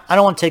 no, I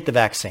don't want to take the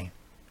vaccine.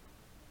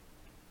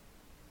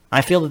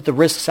 I feel that the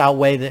risks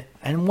outweigh the...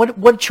 And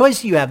what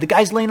choice do you have? The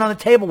guy's laying on the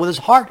table with his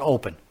heart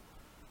open.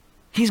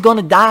 He's going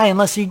to die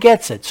unless he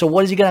gets it. So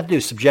what is he going to have to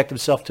do? Subject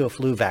himself to a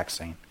flu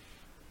vaccine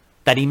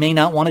that he may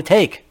not want to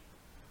take.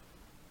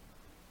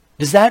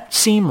 Does that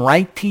seem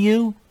right to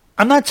you?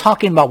 I'm not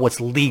talking about what's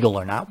legal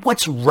or not.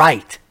 What's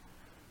right?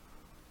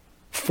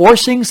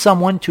 Forcing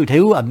someone to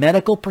do a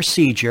medical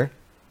procedure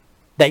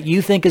that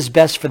you think is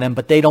best for them,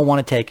 but they don't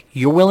want to take.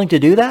 You're willing to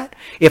do that?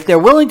 If they're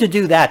willing to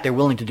do that, they're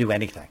willing to do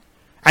anything.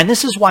 And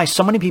this is why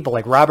so many people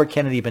like Robert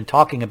Kennedy have been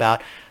talking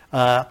about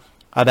the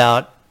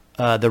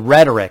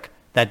rhetoric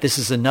that this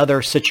is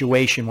another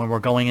situation when we're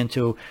going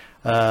into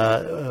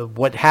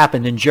what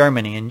happened in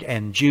Germany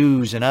and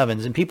Jews and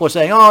ovens. And people are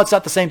saying, oh, it's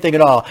not the same thing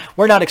at all.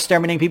 We're not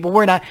exterminating people.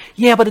 We're not.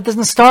 Yeah, but it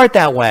doesn't start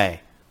that way.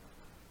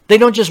 They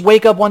don't just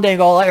wake up one day and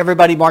go,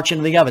 everybody march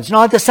into the ovens.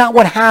 No, that's not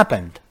what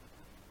happened.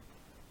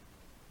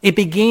 It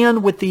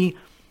began with the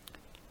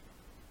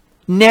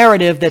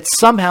narrative that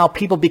somehow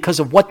people,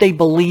 because of what they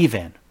believe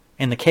in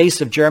the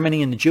case of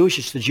Germany and the Jewish,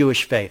 it's the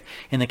Jewish faith.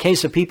 In the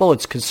case of people,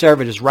 it's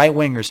conservatives,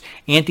 right-wingers,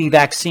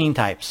 anti-vaccine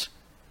types.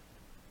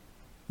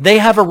 They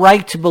have a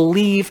right to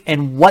believe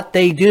in what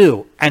they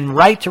do and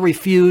right to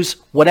refuse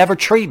whatever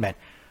treatment.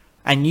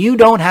 And you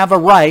don't have a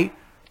right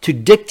to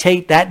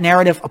dictate that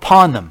narrative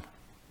upon them.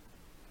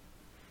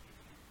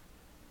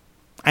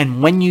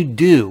 And when you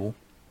do,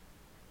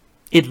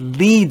 it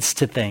leads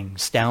to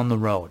things down the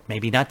road.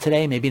 Maybe not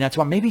today, maybe not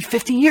tomorrow, maybe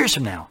 50 years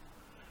from now.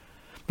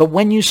 But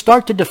when you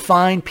start to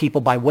define people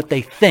by what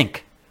they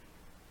think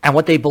and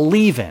what they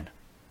believe in,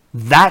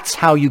 that's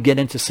how you get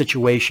into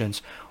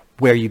situations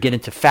where you get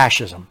into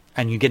fascism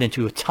and you get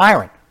into a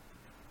tyrant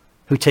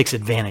who takes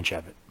advantage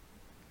of it.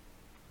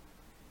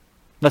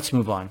 Let's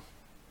move on.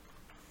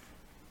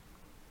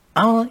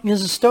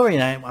 There's a story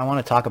I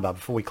want to talk about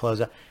before we close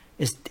up.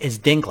 Is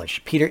Dinklage.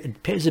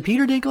 Is it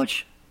Peter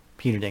Dinklage?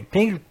 Peter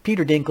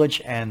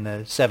Dinklage and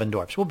the Seven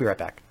Dwarfs. We'll be right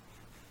back.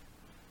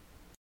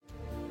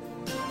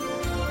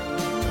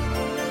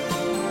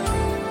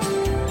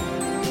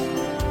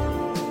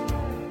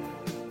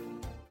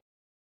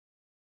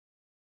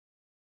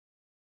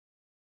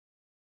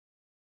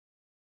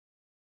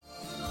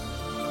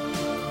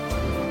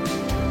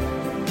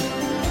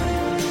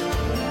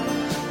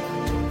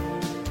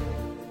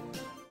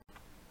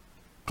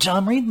 So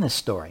I'm reading this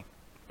story.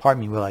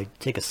 Pardon me while I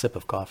take a sip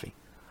of coffee.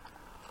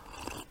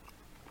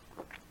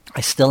 I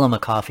still am a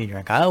coffee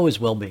drinker. I always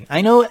will be. I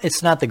know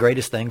it's not the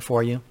greatest thing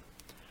for you,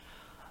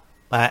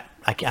 but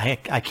I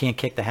can't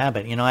kick the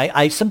habit. You know,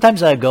 I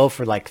sometimes I go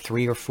for like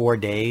 3 or 4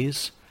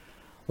 days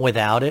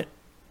without it,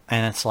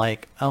 and it's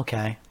like,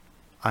 okay,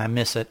 I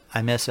miss it.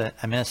 And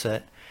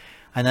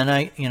then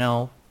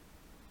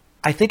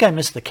I think I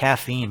miss the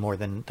caffeine more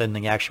than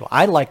the actual.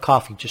 I like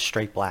coffee just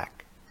straight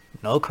black.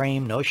 No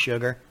cream, no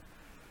sugar.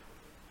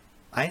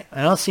 I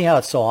don't see how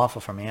it's so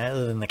awful for me,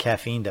 other than the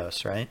caffeine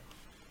dose, right?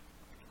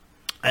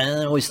 And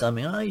they always tell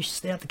me, oh, you should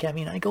stay off the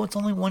caffeine. I go, it's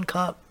only 1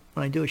 cup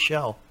when I do a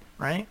show,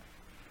 right?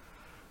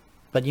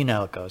 But you know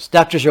how it goes.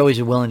 Doctors are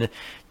always willing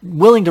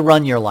to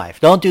run your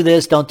life. Don't do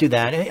this, don't do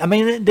that. I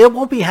mean, they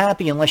won't be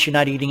happy unless you're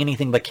not eating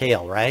anything but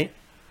kale, right?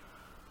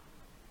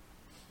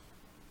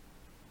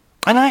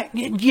 And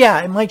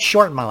it might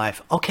shorten my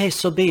life. Okay,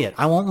 so be it.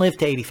 I won't live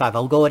to 85.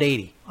 I'll go at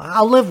 80.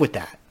 I'll live with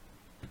that.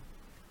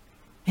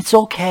 It's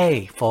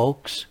okay,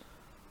 folks.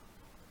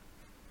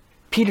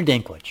 Peter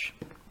Dinklage.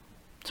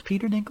 It's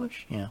Peter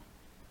Dinklage? Yeah.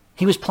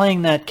 He was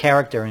playing that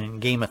character in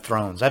Game of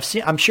Thrones.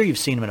 I'm sure you've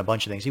seen him in a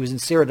bunch of things. He was in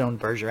Cyrano de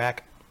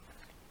Bergerac.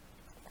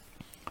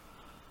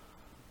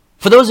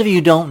 For those of you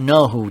who don't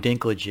know who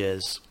Dinklage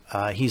is,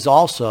 he's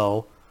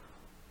also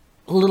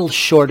a little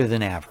shorter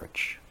than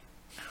average.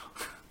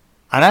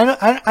 And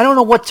I don't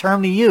know what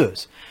term to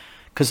use,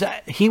 because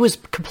he was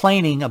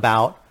complaining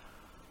about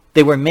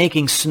they were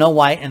making Snow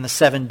White and the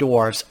Seven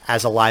Dwarfs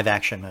as a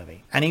live-action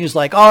movie. And he was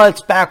like, oh,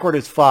 it's backward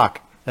as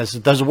fuck.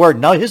 That's a word.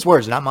 No, his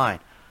words, not mine.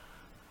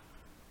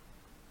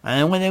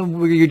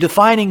 And you're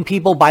defining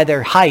people by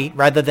their height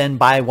rather than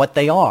by what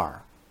they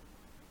are.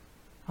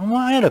 Well,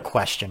 I had a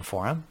question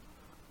for him.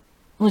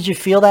 Did you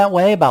feel that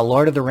way about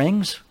Lord of the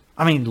Rings?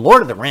 I mean,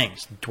 Lord of the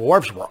Rings, the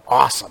dwarves were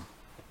awesome.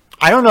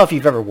 I don't know if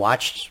you've ever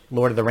watched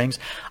Lord of the Rings.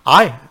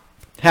 I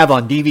have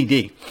on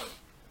DVD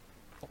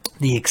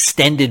the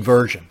extended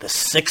version, the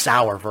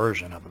 6-hour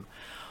version of them.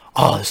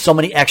 Oh, there's so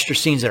many extra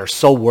scenes that are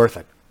so worth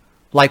it.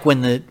 Like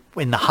when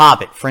in the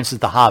Hobbit, for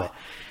instance, the Hobbit,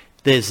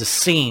 there's a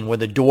scene where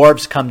the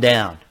dwarves come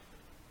down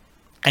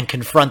and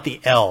confront the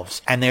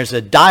elves. And there's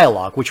a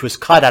dialogue, which was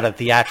cut out of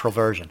the theatrical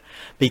version,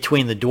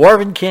 between the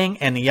Dwarven King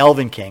and the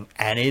Elven King.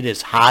 And it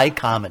is high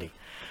comedy.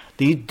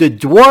 The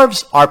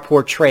dwarves are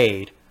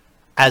portrayed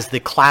as the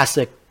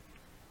classic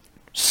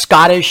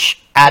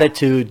Scottish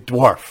attitude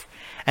dwarf.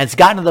 And it's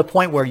gotten to the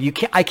point where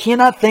I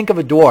cannot think of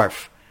a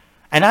dwarf,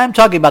 and I'm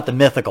talking about the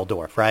mythical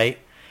dwarf, right?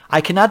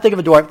 I cannot think of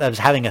a dwarf that was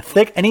having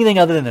anything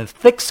other than a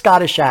thick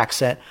Scottish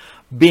accent,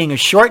 being a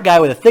short guy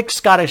with a thick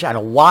Scottish and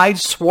a wide,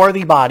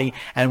 swarthy body,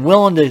 and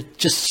willing to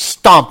just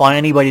stomp on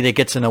anybody that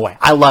gets in the way.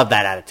 I love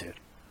that attitude.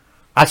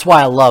 That's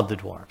why I love the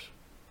dwarves.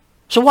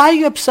 So why are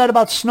you upset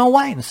about Snow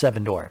White and the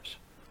Seven Dwarfs?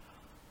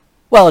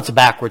 Well, it's a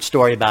backward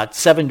story about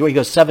seven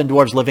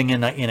dwarves living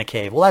in a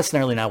cave. Well, that's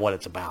nearly not what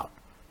it's about.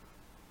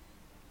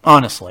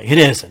 Honestly, it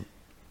isn't.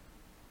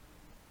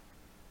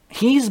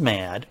 He's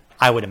mad,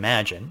 I would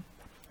imagine,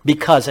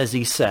 because, as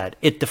he said,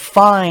 it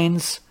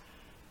defines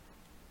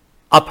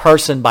a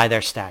person by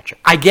their stature.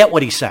 I get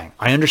what he's saying.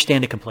 I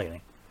understand it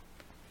completely.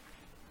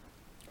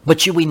 But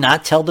should we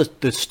not tell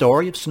the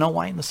story of Snow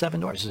White and the Seven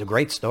Dwarfs? It's a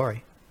great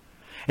story.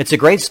 It's a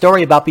great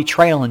story about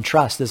betrayal and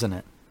trust, isn't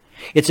it?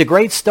 It's a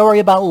great story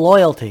about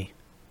loyalty.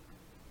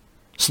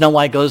 Snow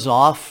White goes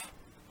off.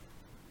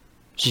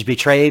 She's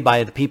betrayed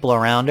by the people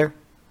around her.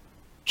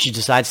 She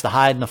decides to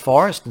hide in the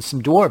forest, and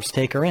some dwarves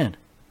take her in.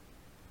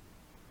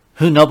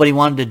 Nobody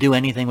wanted to do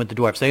anything with the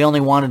dwarves. They only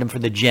wanted them for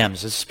the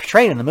gems. It's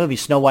portrayed in the movie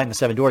Snow White and the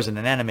Seven Dwarfs in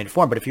an animated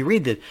form. But if you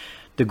read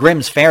the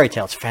Grimm's fairy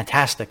tale, it's a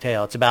fantastic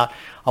tale. It's about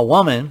a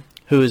woman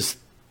who's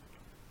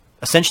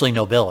essentially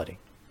nobility.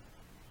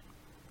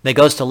 They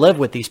goes to live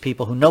with these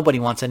people who nobody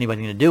wants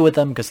anything to do with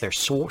them because they're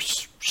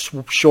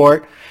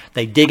short.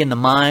 They dig in the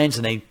mines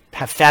and they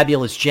have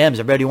fabulous gems.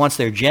 Everybody wants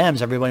their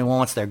gems. Everybody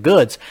wants their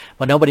goods,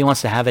 but nobody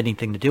wants to have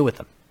anything to do with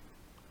them.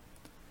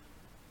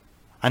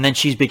 And then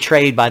she's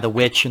betrayed by the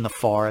witch in the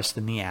forest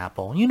and the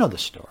apple. You know the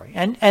story.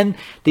 And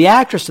the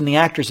actress and the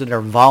actors that are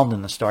involved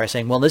in the story are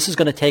saying, well, this is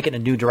going to take it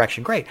in a new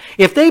direction. Great.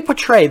 If they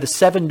portray the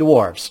seven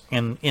dwarves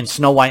in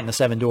Snow White and the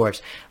Seven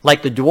Dwarfs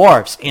like the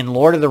dwarves in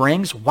Lord of the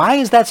Rings, why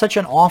is that such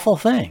an awful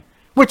thing?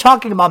 We're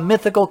talking about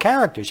mythical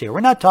characters here.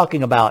 We're not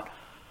talking about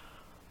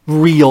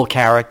real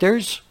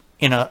characters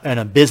in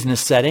a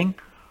business setting.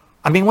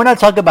 I mean, we're not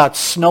talking about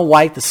Snow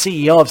White, the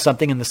CEO of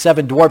something, and the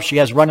seven dwarfs she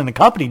has running the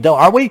company,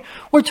 are we?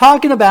 We're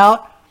talking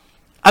about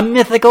a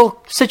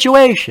mythical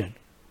situation,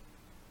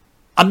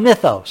 a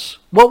mythos.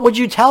 What would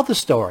you tell the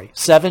story?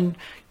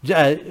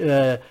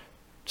 Snow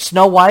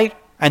White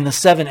and the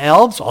seven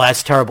elves? Oh,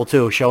 that's terrible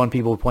too, showing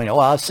people who point out,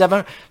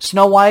 well,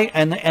 Snow White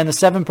and the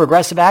seven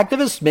progressive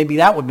activists, maybe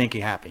that would make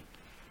you happy.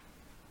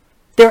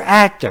 They're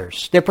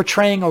actors. They're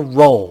portraying a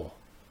role.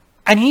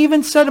 And he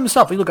even said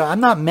himself, look, I'm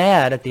not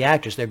mad at the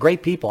actors. They're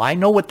great people. I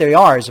know what they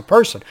are as a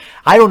person.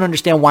 I don't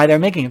understand why they're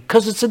making it,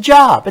 because it's a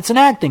job. It's an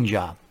acting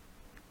job.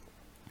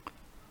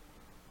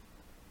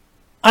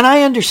 And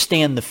I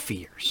understand the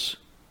fears,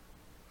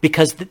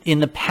 because in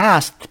the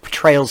past, the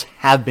portrayals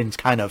have been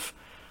kind of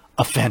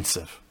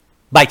offensive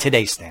by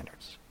today's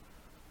standards.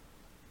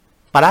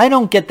 But I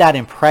don't get that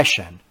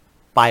impression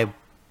by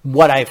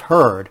what I've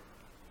heard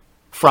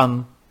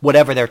from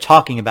whatever they're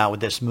talking about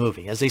with this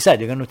movie. As they said,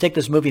 you're going to take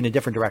this movie in a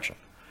different direction.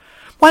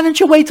 Why don't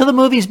you wait till the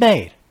movie's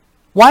made?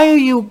 Why are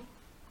you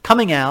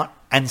coming out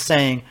and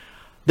saying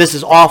this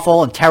is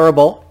awful and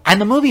terrible,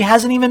 and the movie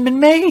hasn't even been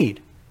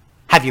made?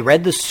 Have you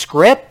read the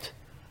script?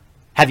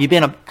 Have you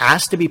been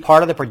asked to be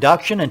part of the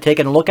production and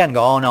taken a look at it and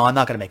go, oh no, I'm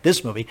not going to make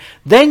this movie?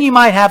 Then you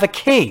might have a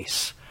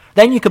case.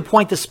 Then you can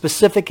point to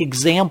specific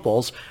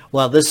examples.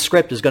 Well, this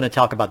script is going to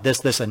talk about this,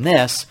 this, and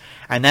this,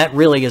 and that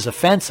really is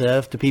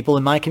offensive to people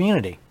in my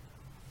community.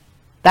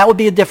 That would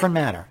be a different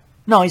matter.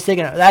 No, he's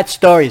thinking, that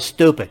story is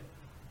stupid.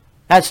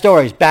 That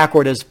story is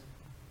backward as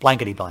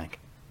blankety blank.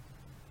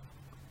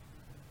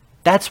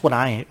 That's what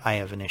I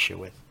have an issue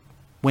with.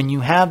 When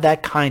you have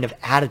that kind of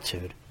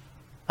attitude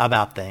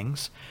about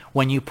things,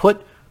 when you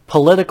put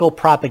political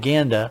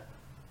propaganda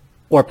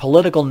or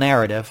political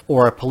narrative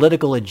or a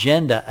political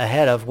agenda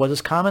ahead of what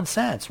is common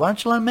sense, why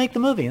don't you let them make the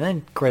movie and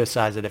then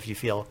criticize it if you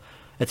feel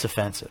it's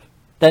offensive?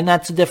 Then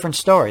that's a different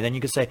story. Then you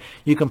can say,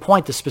 you can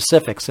point to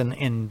specifics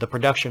in the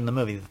production of the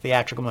movie, the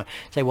theatrical movie.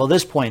 Say, well,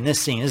 this point in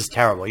this scene, this is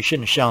terrible. You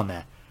shouldn't have shown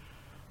that.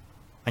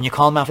 And you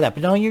call them out for that.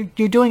 But no, you're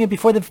doing it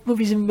before the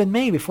movie's even been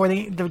made, before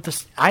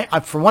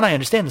from what I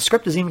understand, the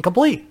script is even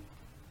complete.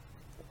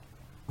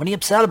 What are you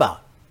upset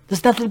about?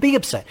 There's nothing to be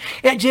upset.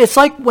 It's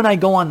like when I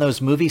go on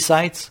those movie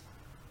sites,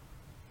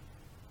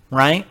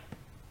 right?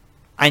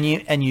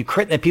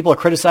 and people are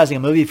criticizing a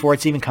movie before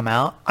it's even come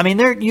out. I mean,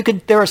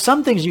 there are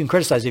some things you can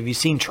criticize if you've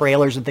seen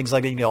trailers and things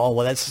like that. You go, oh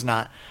well, this is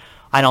not.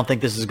 I don't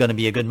think this is going to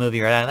be a good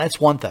movie, or that. That's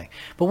one thing.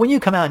 But when you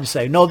come out and you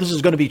say, no, this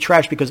is going to be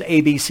trash because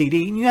A, B, C,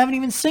 D, and you haven't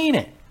even seen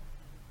it,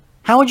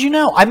 how would you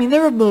know? I mean,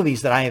 there are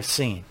movies that I have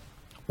seen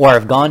or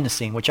have gone to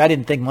see, which I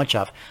didn't think much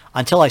of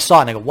until I saw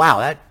it, and I go,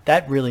 wow,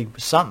 that really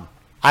was something.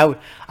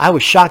 I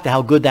was shocked at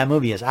how good that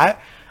movie is.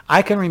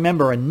 I can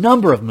remember a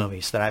number of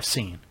movies that I've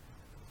seen,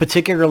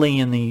 particularly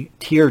in the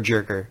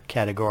tearjerker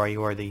category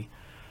or the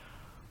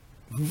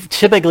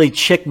typically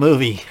chick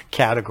movie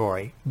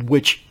category,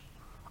 which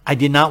I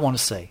did not want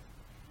to see.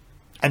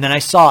 And then I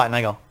saw it and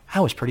I go,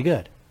 that was pretty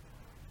good.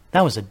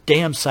 That was a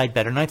damn sight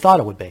better than I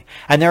thought it would be.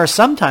 And there are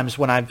some times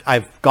when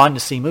I've gone to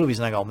see movies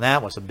and I go,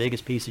 that was the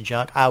biggest piece of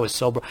junk. I was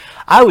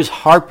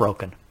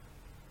heartbroken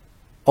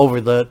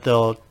over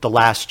the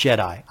Last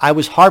Jedi. I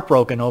was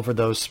heartbroken over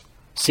those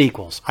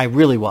sequels. I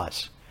really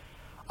was.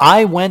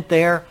 I went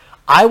there.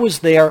 I was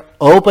there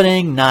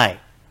opening night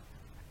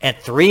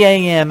at 3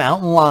 a.m. out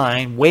in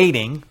line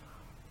waiting.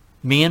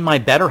 Me and my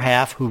better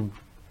half, who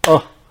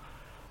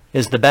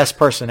is the best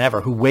person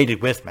ever, who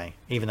waited with me,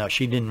 even though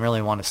she didn't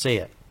really want to see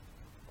it.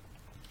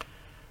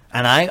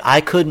 And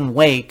I couldn't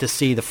wait to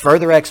see the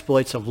further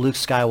exploits of Luke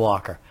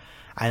Skywalker.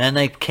 And then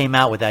they came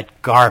out with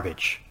that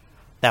garbage,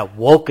 that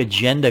woke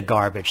agenda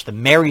garbage, the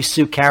Mary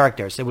Sue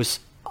characters. There was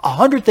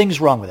 100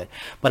 things wrong with it.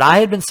 But I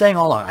had been saying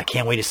all along, I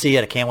can't wait to see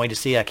it, I can't wait to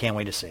see it, I can't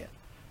wait to see it.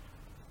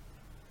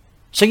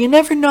 So you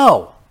never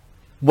know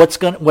what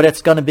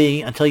it's going to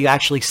be until you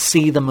actually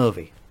see the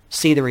movie,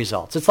 see the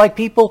results. It's like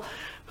people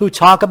who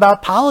talk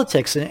about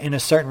politics in a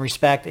certain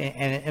respect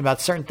and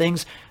about certain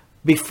things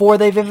before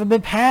they've even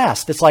been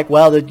passed. It's like,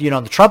 well,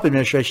 the Trump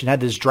administration had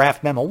this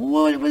draft memo.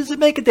 What does it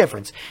make a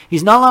difference?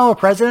 He's not now a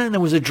president, and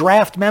there was a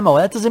draft memo.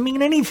 That doesn't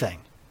mean anything.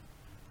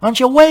 Why don't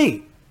you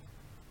wait?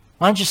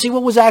 Why don't you see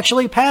what was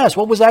actually passed,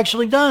 what was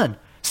actually done?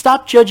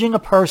 Stop judging a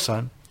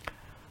person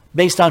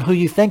based on who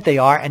you think they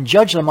are and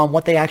judge them on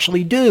what they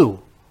actually do.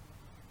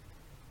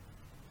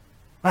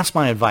 That's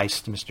my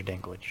advice to Mr.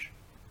 Dinklage.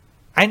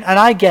 And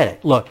I get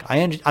it. Look,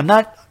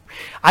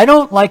 I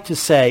don't like to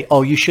say,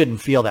 oh, you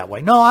shouldn't feel that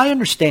way. No, I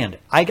understand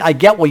it. I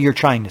get what you're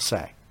trying to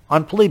say.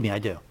 Believe me, I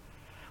do.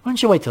 Why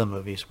don't you wait till the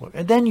movies?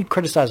 And then you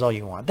criticize all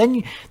you want.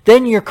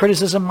 Then your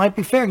criticism might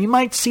be fair. You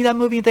might see that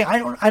movie and think,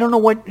 I don't know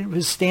what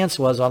his stance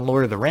was on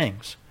Lord of the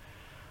Rings.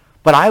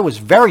 But I was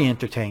very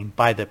entertained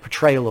by the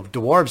portrayal of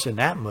dwarves in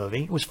that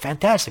movie. It was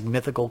fantastic,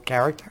 mythical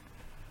character.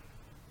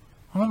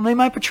 Well, they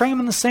might portray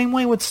him in the same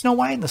way with Snow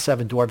White and the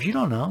Seven Dwarfs. You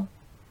don't know.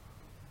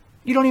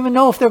 You don't even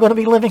know if they're going to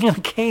be living in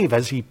a cave,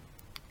 as he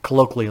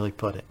colloquially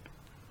put it.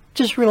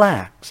 Just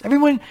relax.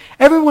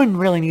 Everyone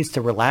really needs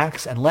to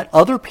relax and let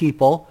other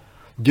people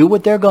do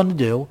what they're going to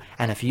do.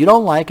 And if you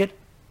don't like it,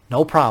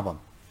 no problem.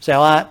 Say,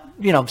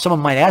 someone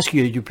might ask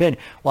you your opinion.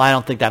 Well, I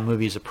don't think that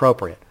movie is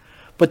appropriate.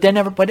 But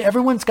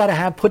everyone's got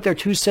to put their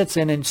 2 cents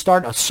in and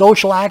start a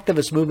social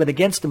activist movement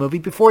against the movie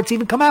before it's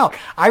even come out.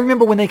 I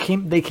remember when they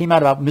came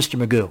out about Mr.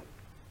 Magoo.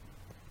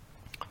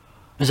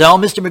 They said,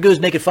 Mr. Magoo's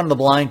making fun of the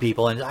blind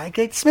people. And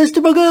it's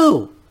Mr.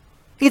 Magoo.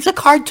 It's a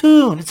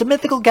cartoon. It's a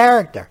mythical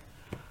character.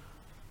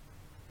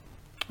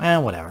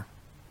 Whatever.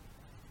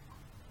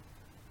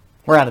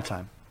 We're out of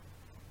time.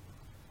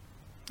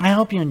 I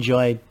hope you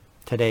enjoyed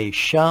today's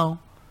show.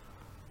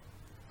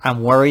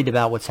 I'm worried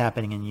about what's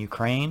happening in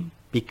Ukraine.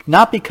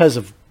 Not because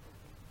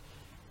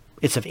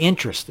it's of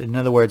interest. In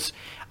other words,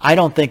 I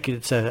don't think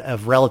it's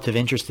of relative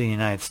interest in the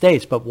United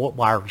States, but what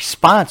our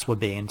response would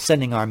be in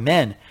sending our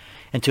men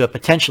into a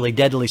potentially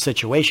deadly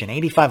situation.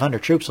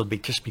 8,500 troops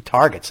would just be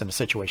targets in a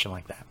situation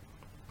like that.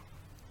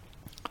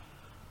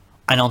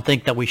 I don't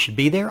think that we should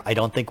be there. I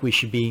don't think we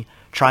should be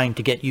trying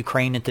to get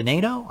Ukraine into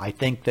NATO. I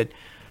think that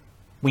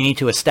we need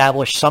to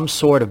establish some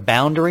sort of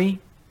boundary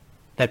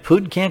that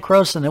Putin can't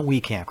cross and that we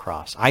can't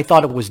cross. I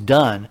thought it was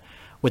done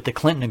with the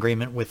Clinton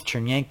agreement with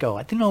Chernenko.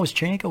 I didn't know it was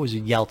Chernenko, it was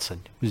Yeltsin.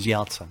 It was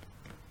Yeltsin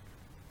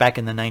back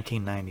in the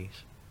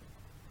 1990s.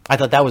 I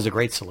thought that was a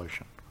great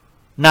solution.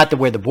 Not the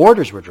where the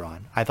borders were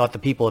drawn. I thought the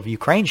people of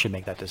Ukraine should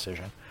make that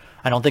decision.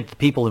 I don't think the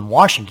people in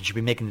Washington should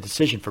be making the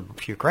decision for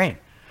Ukraine.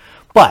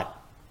 But,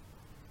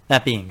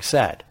 that being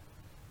said,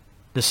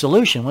 the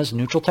solution was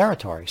neutral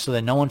territory so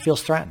that no one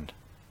feels threatened.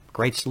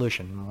 Great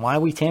solution. Why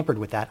we tampered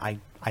with that, I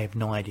have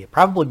no idea.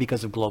 Probably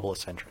because of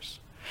globalist interests.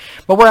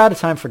 But we're out of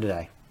time for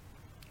today.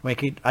 I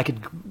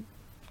could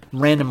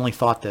randomly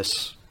thought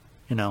this,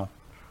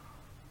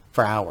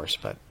 for hours,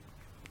 but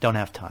don't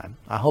have time.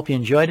 I hope you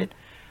enjoyed it.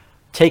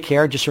 Take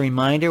care. Just a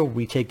reminder,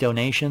 we take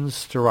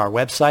donations through our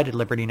website at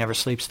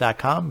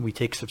libertyneversleeps.com. We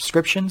take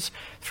subscriptions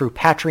through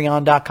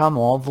patreon.com.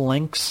 All the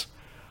links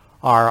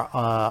are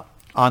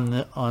on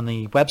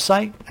the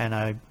website, and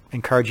I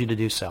encourage you to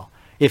do so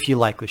if you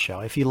like the show,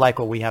 if you like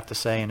what we have to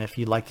say, and if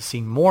you'd like to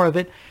see more of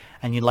it,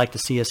 and you'd like to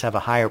see us have a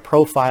higher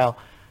profile,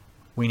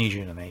 we need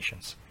your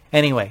donations.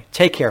 Anyway,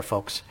 take care,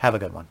 folks. Have a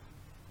good one.